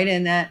passionate, right?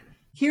 In that,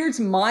 here's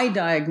my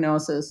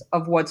diagnosis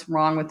of what's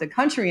wrong with the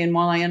country. And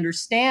while I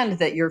understand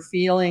that you're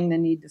feeling the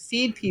need to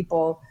feed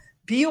people,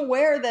 be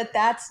aware that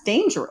that's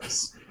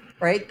dangerous,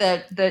 right?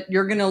 That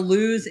you're going to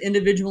lose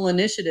individual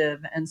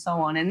initiative and so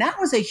on. And that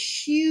was a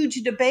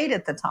huge debate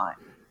at the time,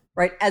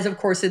 right? As of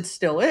course it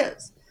still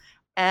is.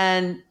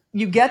 And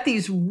you get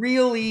these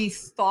really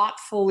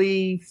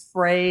thoughtfully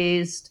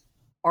phrased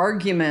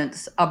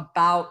arguments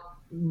about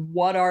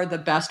what are the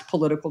best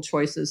political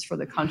choices for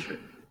the country.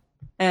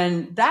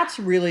 And that's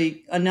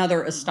really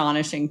another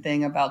astonishing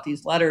thing about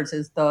these letters,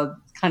 is the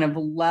kind of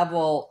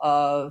level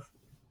of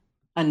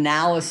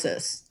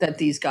analysis that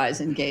these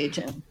guys engage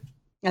in.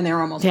 And they're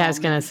almost... Yeah, I was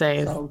going to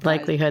say,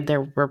 likelihood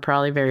there were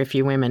probably very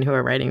few women who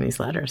are writing these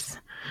letters.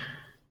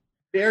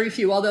 Very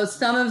few, although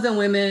some of the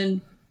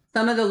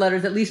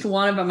letters, at least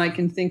one of them I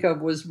can think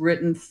of, was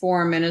written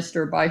for a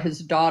minister by his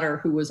daughter,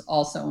 who was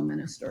also a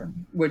minister,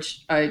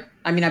 which I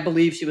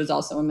believe she was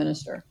also a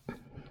minister.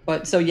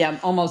 But so, yeah,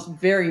 almost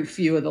very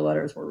few of the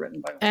letters were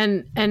written by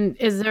women. And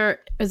is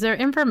there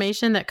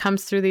information that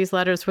comes through these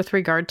letters with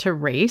regard to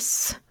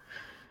race?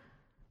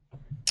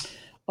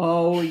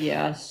 Oh,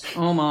 yes.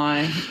 Oh,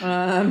 my.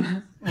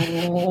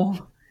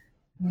 Oh,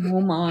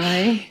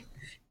 my.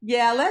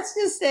 Yeah, let's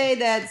just say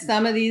that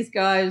some of these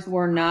guys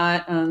were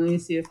not, let me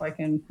see if I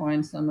can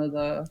find some of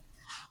the,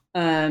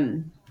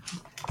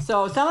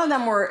 so some of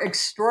them were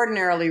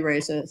extraordinarily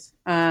racist.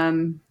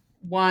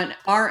 One,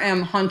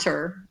 R.M.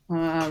 Hunter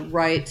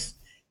writes,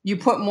 "You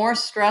put more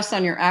stress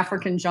on your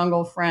African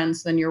jungle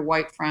friends than your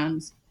white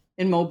friends.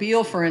 In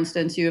Mobile, for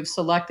instance, you have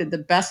selected the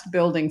best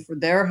building for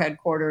their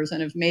headquarters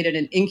and have made it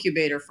an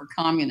incubator for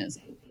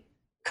communism.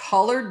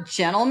 Colored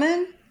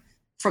gentlemen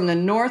from the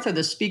North are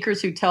the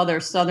speakers who tell their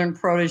Southern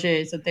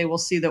proteges that they will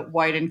see that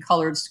white and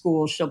colored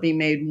schools shall be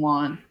made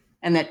one,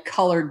 and that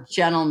colored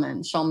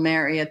gentlemen shall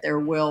marry at their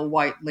will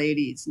white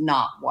ladies,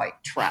 not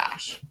white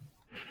trash."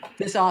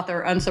 This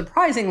author,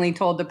 unsurprisingly,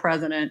 told the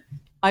president,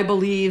 "I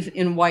believe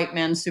in white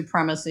men's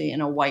supremacy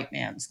in a white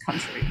man's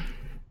country."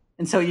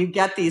 And so you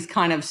get these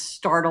kind of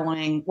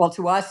startling, well,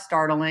 to us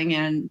startling,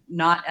 and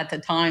not at the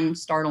time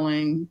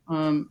startling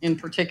in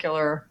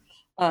particular,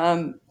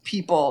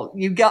 people.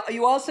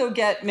 You also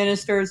get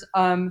ministers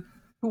who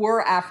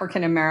were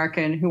African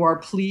American who are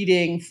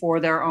pleading for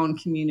their own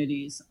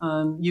communities.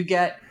 You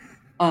get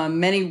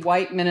many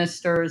white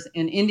ministers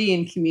in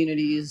Indian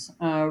communities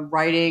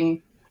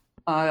writing,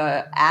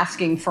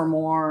 asking for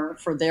more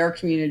for their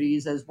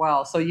communities as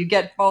well. So you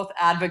get both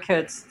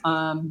advocates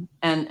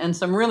and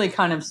some really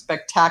kind of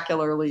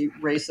spectacularly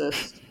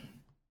racist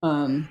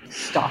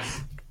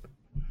stuff,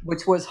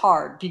 which was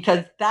hard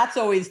because that's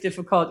always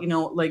difficult,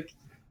 like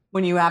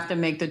when you have to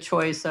make the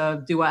choice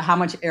of how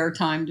much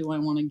airtime do I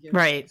want to give?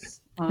 Right.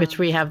 Which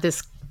we have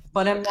this.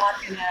 But I'm not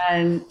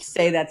going to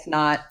say that's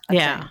not a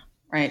thing,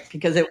 right?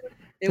 Because it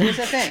was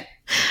a thing.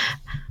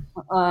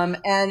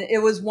 And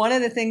it was one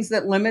of the things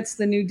that limits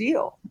the New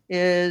Deal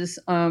is,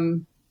 I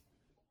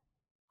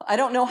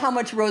don't know how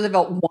much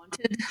Roosevelt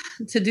wanted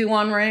to do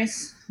on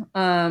race.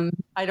 I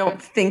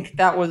don't think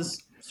that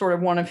was sort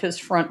of one of his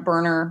front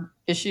burner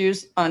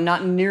issues,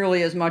 not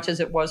nearly as much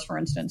as it was, for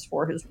instance,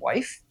 for his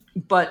wife.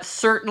 But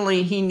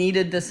certainly he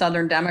needed the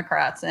Southern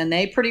Democrats, and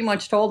they pretty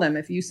much told him,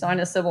 if you sign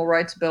a civil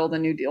rights bill, the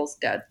New Deal's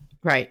dead.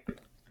 Right.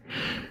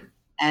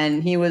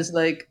 And he was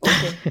like,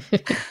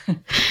 okay.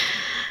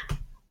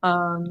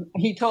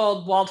 He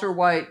told Walter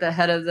White, the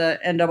head of the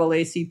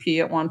NAACP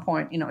at one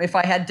point, if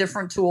I had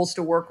different tools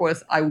to work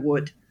with, I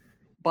would,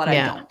 but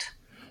I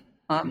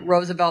don't.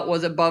 Roosevelt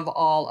was above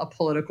all a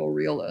political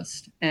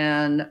realist,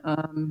 and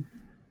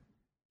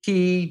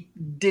he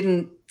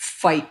didn't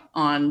fight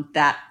on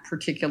that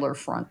particular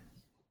front.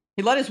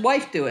 He let his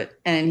wife do it,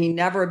 and he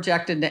never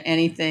objected to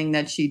anything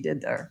that she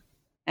did there.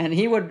 And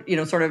he would,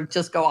 sort of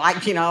just go,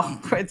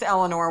 it's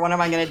Eleanor, what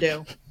am I going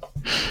to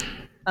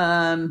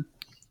do?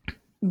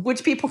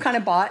 Which people kind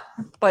of bought,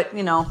 but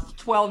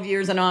 12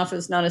 years in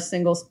office, not a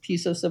single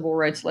piece of civil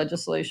rights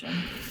legislation.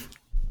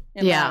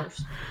 It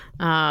matters.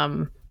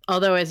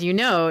 Although, as you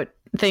note,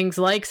 things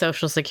like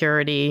Social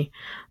Security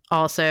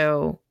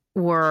also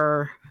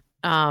were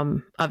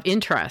of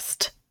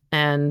interest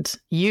and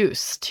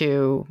use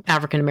to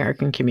African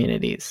American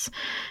communities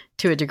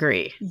to a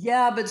degree.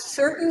 Yeah, but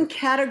certain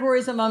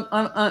categories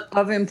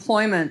of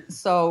employment,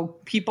 so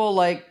people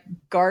like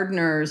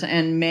gardeners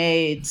and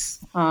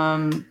maids,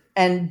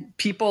 and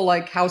people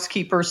like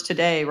housekeepers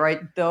today,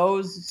 right?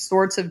 Those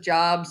sorts of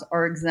jobs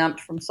are exempt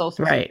from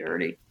Social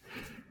Security.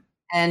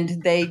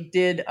 And they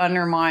did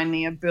undermine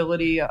the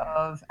ability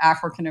of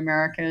African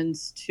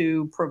Americans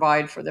to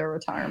provide for their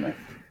retirement.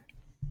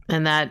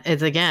 And that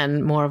is,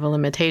 again, more of a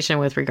limitation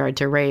with regard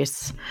to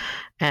race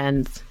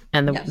and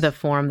the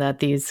form that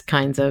these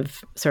kinds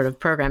of sort of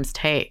programs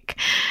take.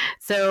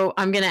 So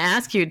I'm going to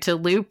ask you to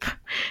loop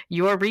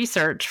your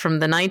research from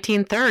the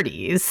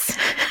 1930s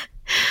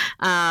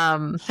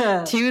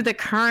to the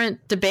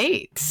current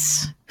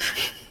debates.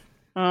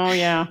 Oh,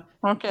 yeah.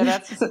 Okay,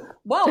 that's...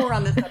 Well, we're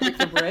on the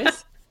subject of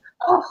race.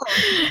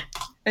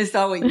 I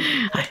saw what you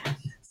did.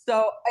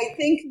 So I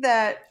think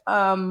that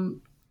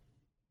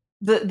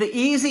the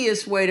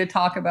easiest way to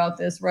talk about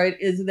this, right,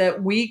 is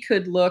that we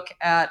could look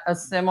at a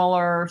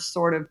similar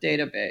sort of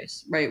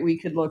database, right? We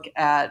could look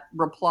at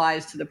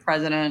replies to the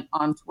president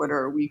on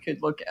Twitter. We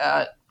could look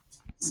at,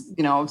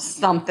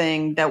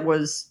 something that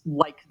was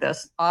like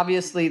this.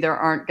 Obviously, there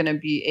aren't going to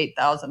be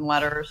 8,000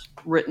 letters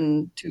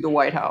written to the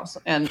White House.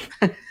 And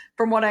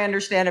from what I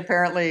understand,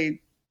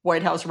 apparently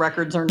White House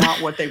records are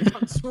not what they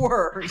once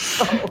were.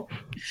 So,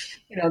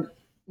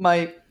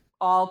 my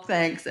all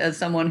thanks as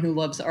someone who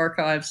loves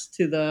archives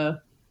to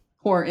the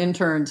poor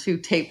interns who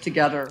taped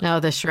together. Oh,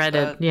 the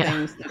shredded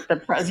things that the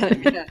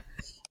president did.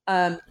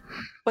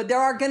 But there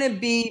are going to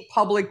be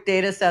public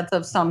data sets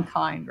of some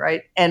kind,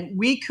 right? And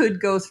we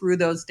could go through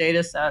those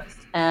data sets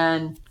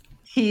and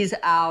tease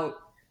out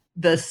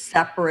the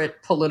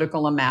separate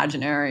political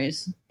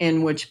imaginaries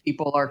in which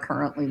people are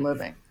currently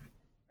living,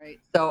 right?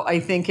 So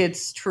I think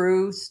it's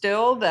true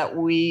still that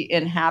we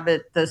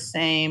inhabit the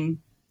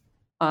same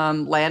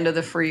land of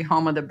the free,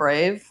 home of the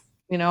brave,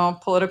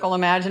 political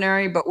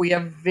imaginary, but we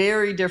have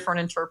very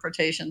different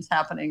interpretations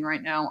happening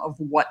right now of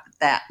what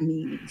that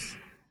means.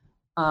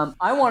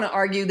 I want to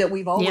argue that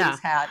we've always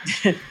had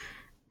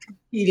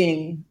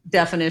competing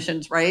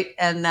definitions, right?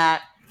 And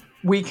that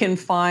we can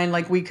find,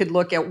 we could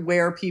look at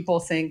where people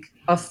think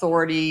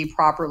authority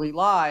properly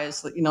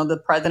lies.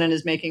 The president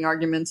is making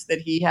arguments that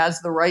he has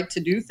the right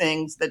to do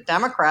things that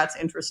Democrats,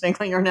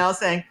 interestingly, are now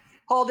saying,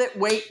 hold it,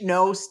 wait,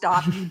 no,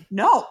 stop,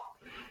 no.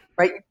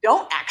 Right? You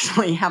don't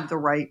actually have the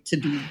right to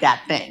do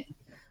that thing.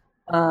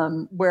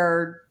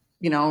 Where,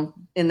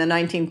 in the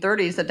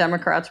 1930s, the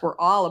Democrats were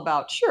all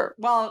about,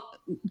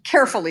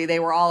 carefully, they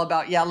were all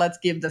about, let's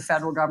give the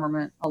federal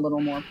government a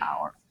little more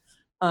power.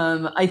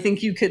 I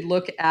think you could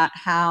look at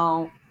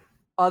how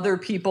other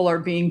people are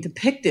being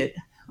depicted.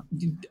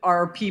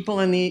 Are people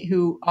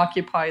who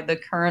occupy the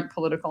current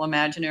political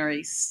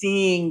imaginary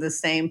seeing the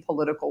same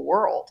political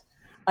world?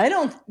 I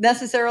don't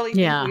necessarily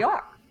think we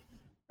are.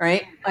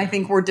 Right? I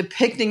think we're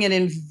depicting it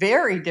in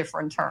very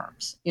different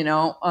terms.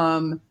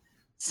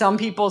 Some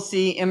people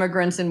see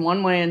immigrants in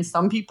one way and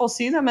some people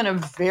see them in a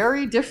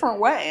very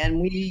different way.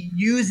 And we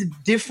use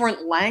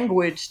different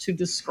language to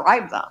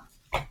describe them.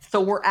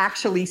 So we're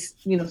actually,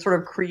 sort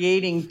of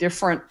creating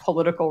different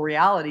political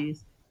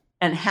realities.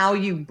 And how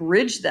you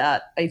bridge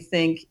that, I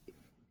think,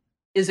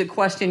 is a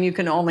question you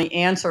can only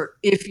answer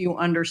if you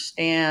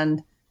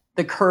understand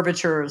the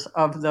curvatures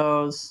of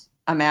those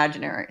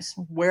imaginaries.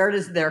 Where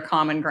is there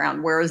common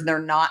ground? Where is there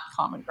not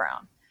common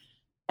ground?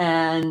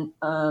 And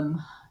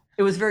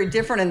it was very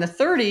different in the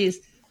 30s,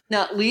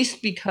 not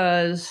least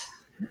because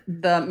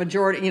the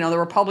majority, the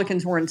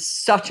Republicans were in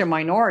such a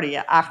minority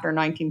after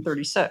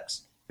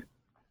 1936,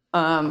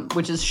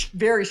 which is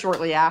very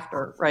shortly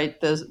after, right?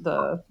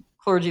 The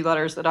clergy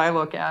letters that I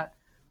look at.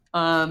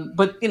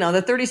 But,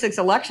 the 36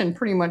 election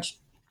pretty much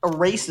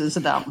erases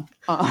them,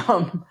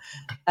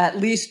 at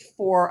least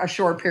for a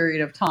short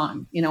period of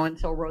time,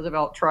 until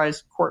Roosevelt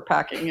tries court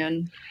packing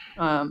and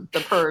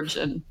the purge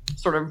and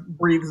sort of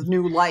breathes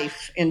new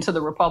life into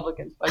the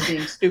Republicans by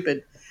being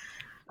stupid.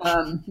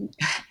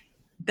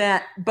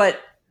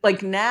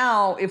 But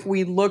now, if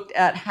we looked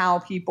at how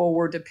people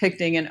were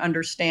depicting and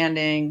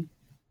understanding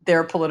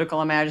their political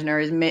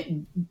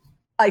imaginaries,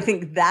 I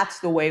think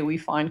that's the way we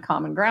find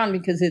common ground,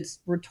 because it's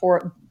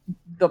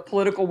the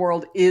political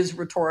world is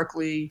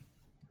rhetorically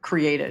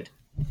created.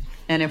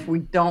 And if we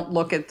don't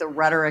look at the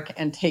rhetoric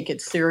and take it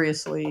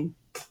seriously,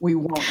 we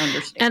won't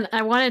understand. And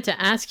I wanted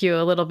to ask you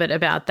a little bit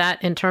about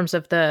that in terms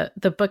of the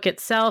book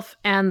itself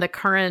and the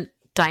current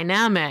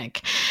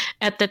dynamic.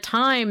 At the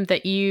time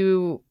that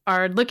you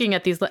are looking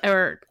at these,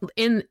 or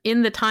in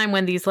the time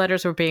when these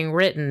letters were being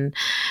written,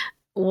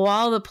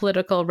 while the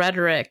political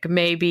rhetoric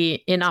may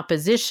be in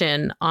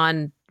opposition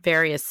on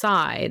various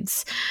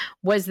sides,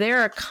 was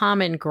there a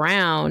common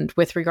ground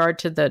with regard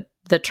to the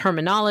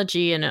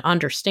terminology and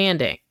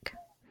understanding?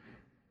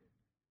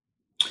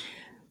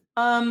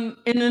 In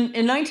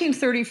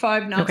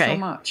 1935, not so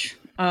much.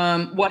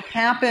 What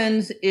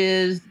happens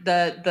is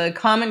that the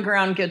common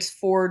ground gets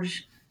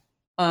forged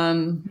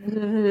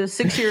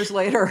 6 years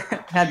later.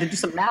 Had to do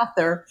some math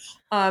there,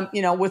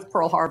 with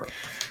Pearl Harbor.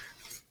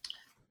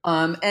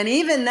 And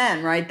even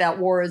then, right, that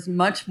war is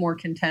much more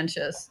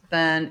contentious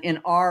than in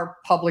our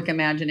public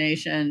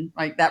imagination.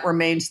 Like, that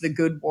remains the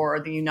good war,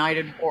 the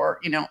united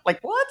war,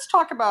 let's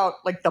talk about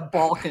the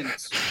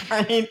Balkans,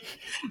 right?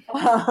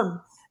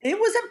 It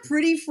was a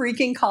pretty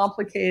freaking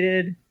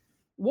complicated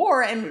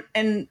war.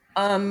 And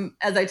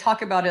as I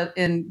talk about it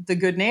in the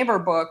Good Neighbor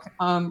book,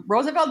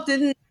 Roosevelt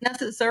didn't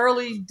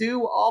necessarily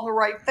do all the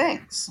right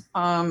things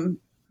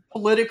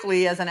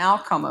politically as an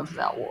outcome of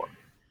that war.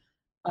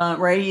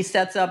 Right, he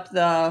sets up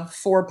the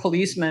 4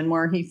 policemen,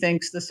 where he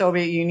thinks the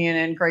Soviet Union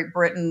and Great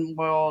Britain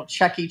will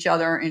check each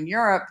other in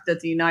Europe, that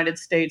the United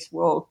States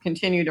will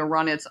continue to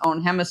run its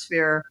own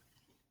hemisphere,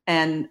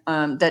 and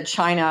that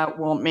China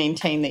will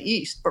maintain the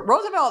East. But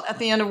Roosevelt, at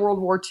the end of World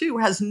War II,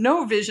 has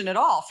no vision at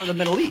all for the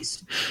Middle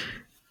East.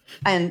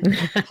 And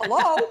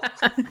hello,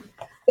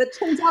 that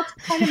turns out to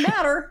kind of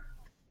matter.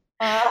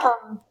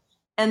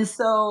 And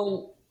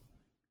so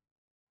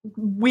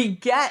we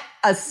get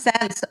a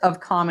sense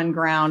of common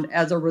ground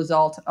as a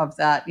result of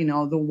that,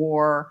 the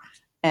war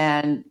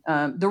and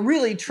the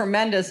really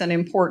tremendous and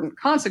important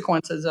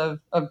consequences of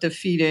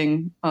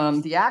defeating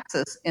the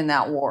Axis in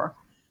that war,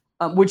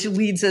 which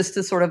leads us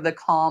to sort of the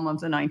calm of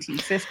the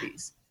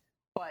 1950s.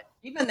 But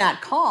even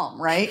that calm,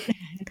 right?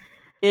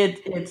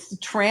 It's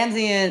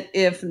transient,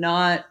 if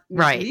not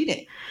misleading.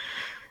 Right.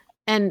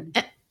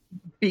 And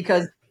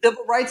because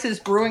civil rights is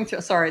brewing through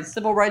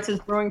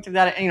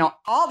that,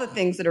 all the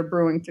things that are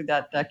brewing through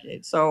that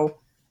decade. So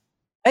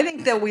I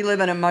think that we live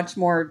in a much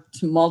more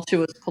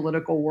tumultuous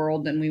political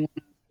world than we want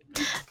to.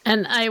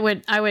 And I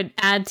would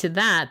add to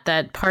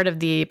that part of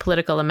the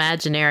political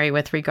imaginary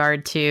with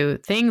regard to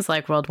things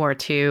like World War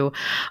II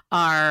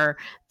are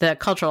the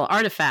cultural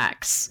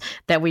artifacts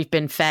that we've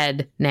been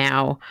fed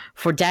now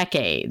for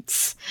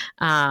decades,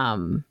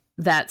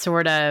 that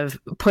sort of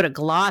put a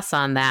gloss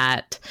on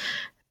that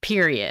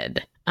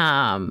period.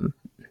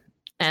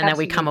 And then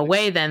we come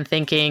away then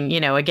thinking,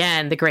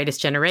 again, the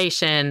greatest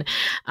generation,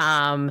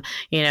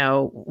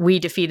 we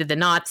defeated the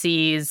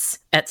Nazis,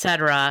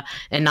 etc.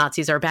 And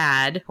Nazis are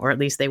bad, or at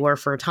least they were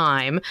for a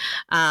time.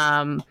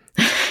 I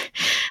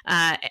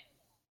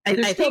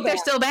think they're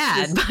still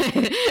bad,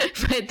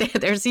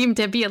 but there seemed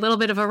to be a little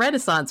bit of a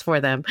renaissance for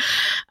them.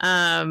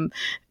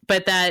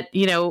 But that,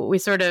 we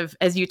sort of,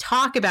 as you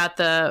talk about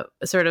the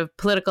sort of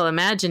political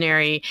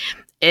imaginary,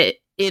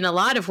 in a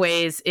lot of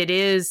ways, it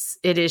is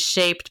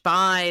shaped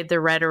by the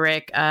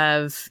rhetoric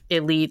of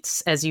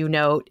elites, as you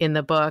note in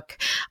the book,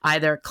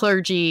 either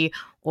clergy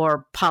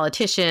or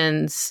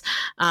politicians.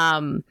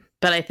 But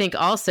I think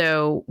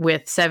also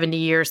with 70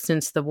 years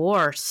since the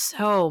war,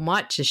 so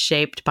much is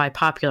shaped by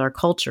popular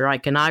culture,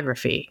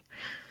 iconography.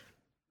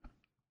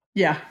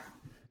 Yeah,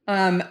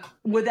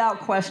 without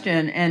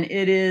question. And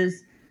it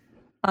is,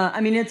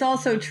 it's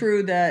also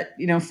true that,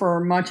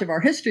 for much of our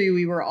history,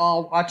 we were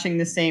all watching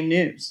the same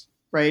news.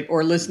 Right,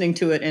 or listening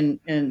to it in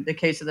the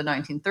case of the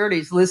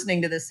 1930s,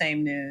 listening to the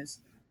same news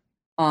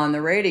on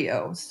the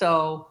radio.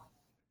 So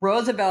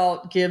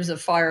Roosevelt gives a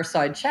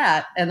fireside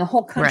chat, and the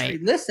whole country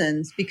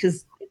listens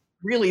because it's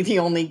really the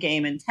only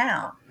game in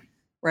town,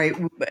 right?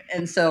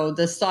 And so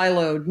the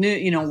siloed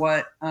news,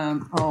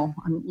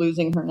 I'm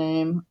losing her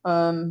name.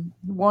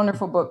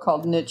 Wonderful book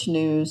called Niche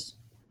News.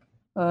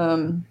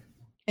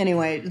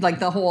 Anyway, like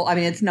the whole.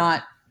 It's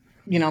not.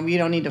 You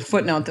don't need to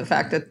footnote the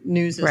fact that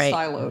news is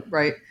siloed,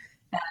 right?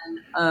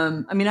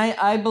 And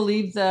I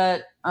believe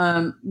that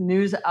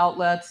news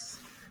outlets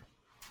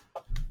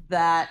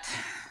that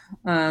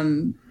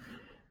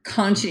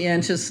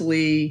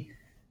conscientiously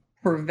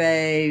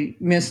purvey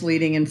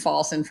misleading and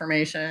false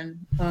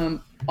information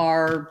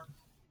are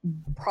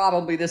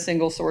probably the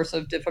single source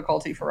of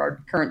difficulty for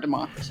our current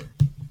democracy.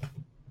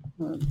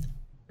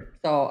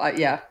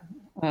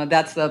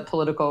 That's the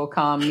political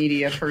comm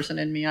media person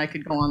in me. I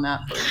could go on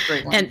that for a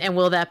great one. And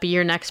will that be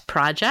your next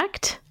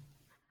project?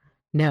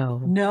 No,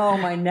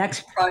 my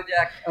next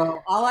project.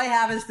 All I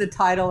have is the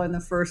title and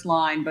the first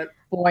line, but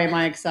boy, am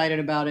I excited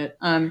about it.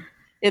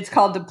 It's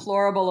called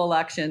Deplorable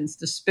Elections,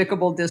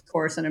 Despicable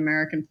Discourse in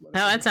American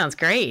Politics. Oh, that sounds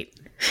great.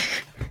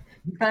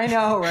 I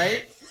know,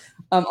 right?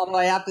 Although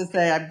I have to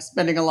say I'm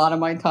spending a lot of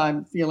my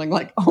time feeling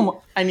like,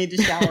 I need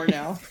to shower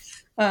now.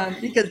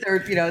 Because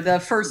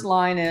the first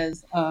line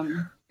is,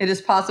 it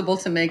is possible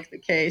to make the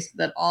case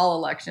that all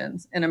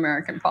elections in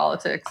American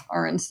politics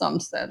are in some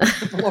sense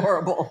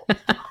deplorable.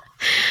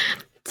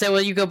 So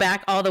will you go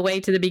back all the way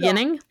to the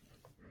beginning?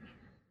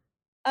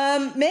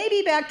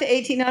 Maybe back to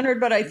 1800,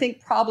 but I think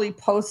probably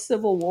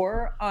post-Civil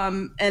War.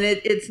 And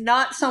it's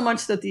not so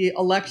much that the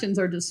elections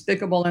are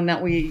despicable and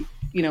that we,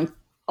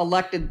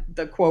 elected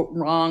the, quote,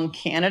 wrong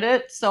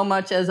candidate, so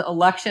much as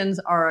elections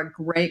are a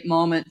great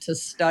moment to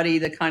study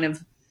the kind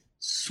of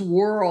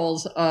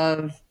swirls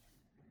of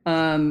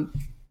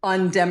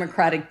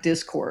undemocratic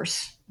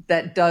discourse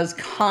that does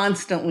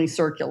constantly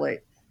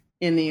circulate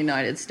in the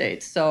United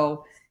States.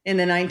 So in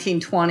the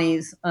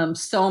 1920s,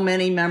 so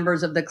many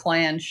members of the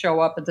Klan show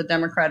up at the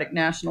Democratic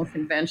National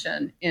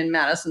Convention in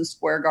Madison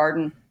Square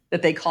Garden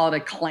that they call it a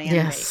Klan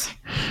yes.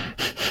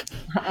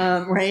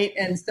 Right?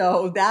 And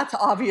so that's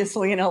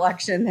obviously an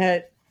election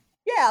that,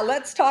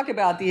 let's talk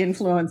about the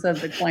influence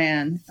of the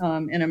Klan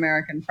in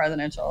American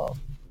presidential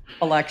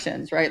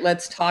elections, right?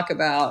 Let's talk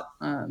about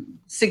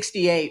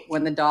 68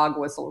 when the dog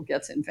whistle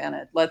gets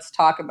invented. Let's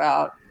talk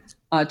about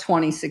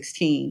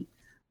 2016.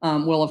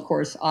 Will, of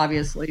course,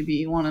 obviously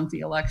be one of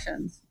the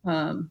elections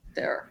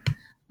there.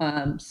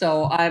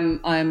 So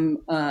I'm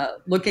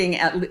looking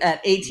at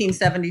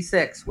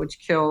 1876, which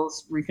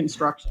kills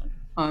Reconstruction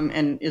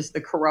and is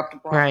the corrupt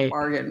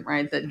bargain,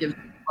 right? That gives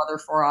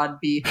Rutherford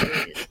B.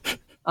 Hayes.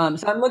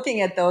 So I'm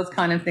looking at those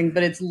kind of things,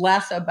 but it's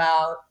less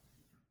about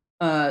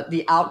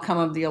the outcome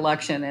of the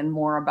election and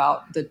more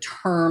about the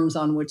terms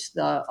on which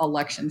the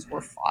elections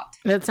were fought.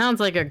 That sounds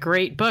like a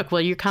great book.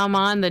 Will you come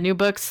on the New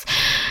Books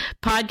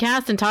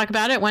podcast and talk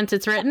about it once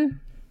it's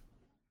written?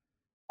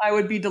 I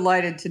would be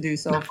delighted to do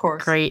so, of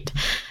course. Great.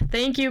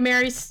 Thank you,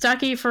 Mary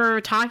Stuckey, for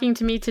talking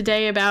to me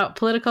today about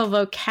political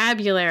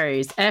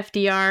vocabularies,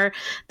 FDR,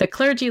 the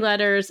clergy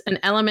letters, and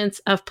elements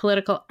of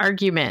political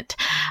argument.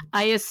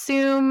 I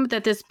assume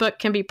that this book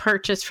can be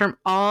purchased from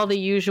all the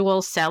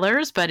usual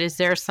sellers, but is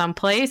there some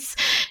place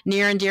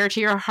near and dear to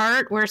your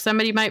heart where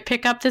somebody might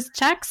pick up this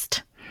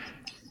text?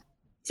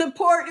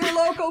 Support your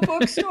local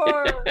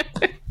bookstore.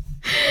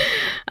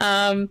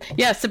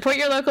 Support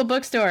your local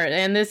bookstore.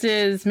 And this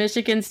is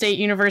Michigan State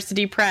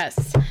University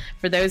Press.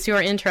 For those who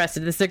are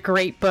interested, this is a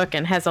great book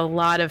and has a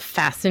lot of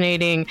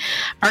fascinating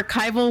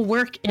archival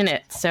work in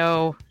it.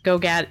 So go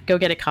get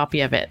a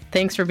copy of it.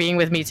 Thanks for being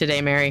with me today,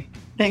 Mary.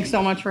 Thanks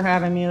so much for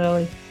having me,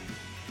 Lily.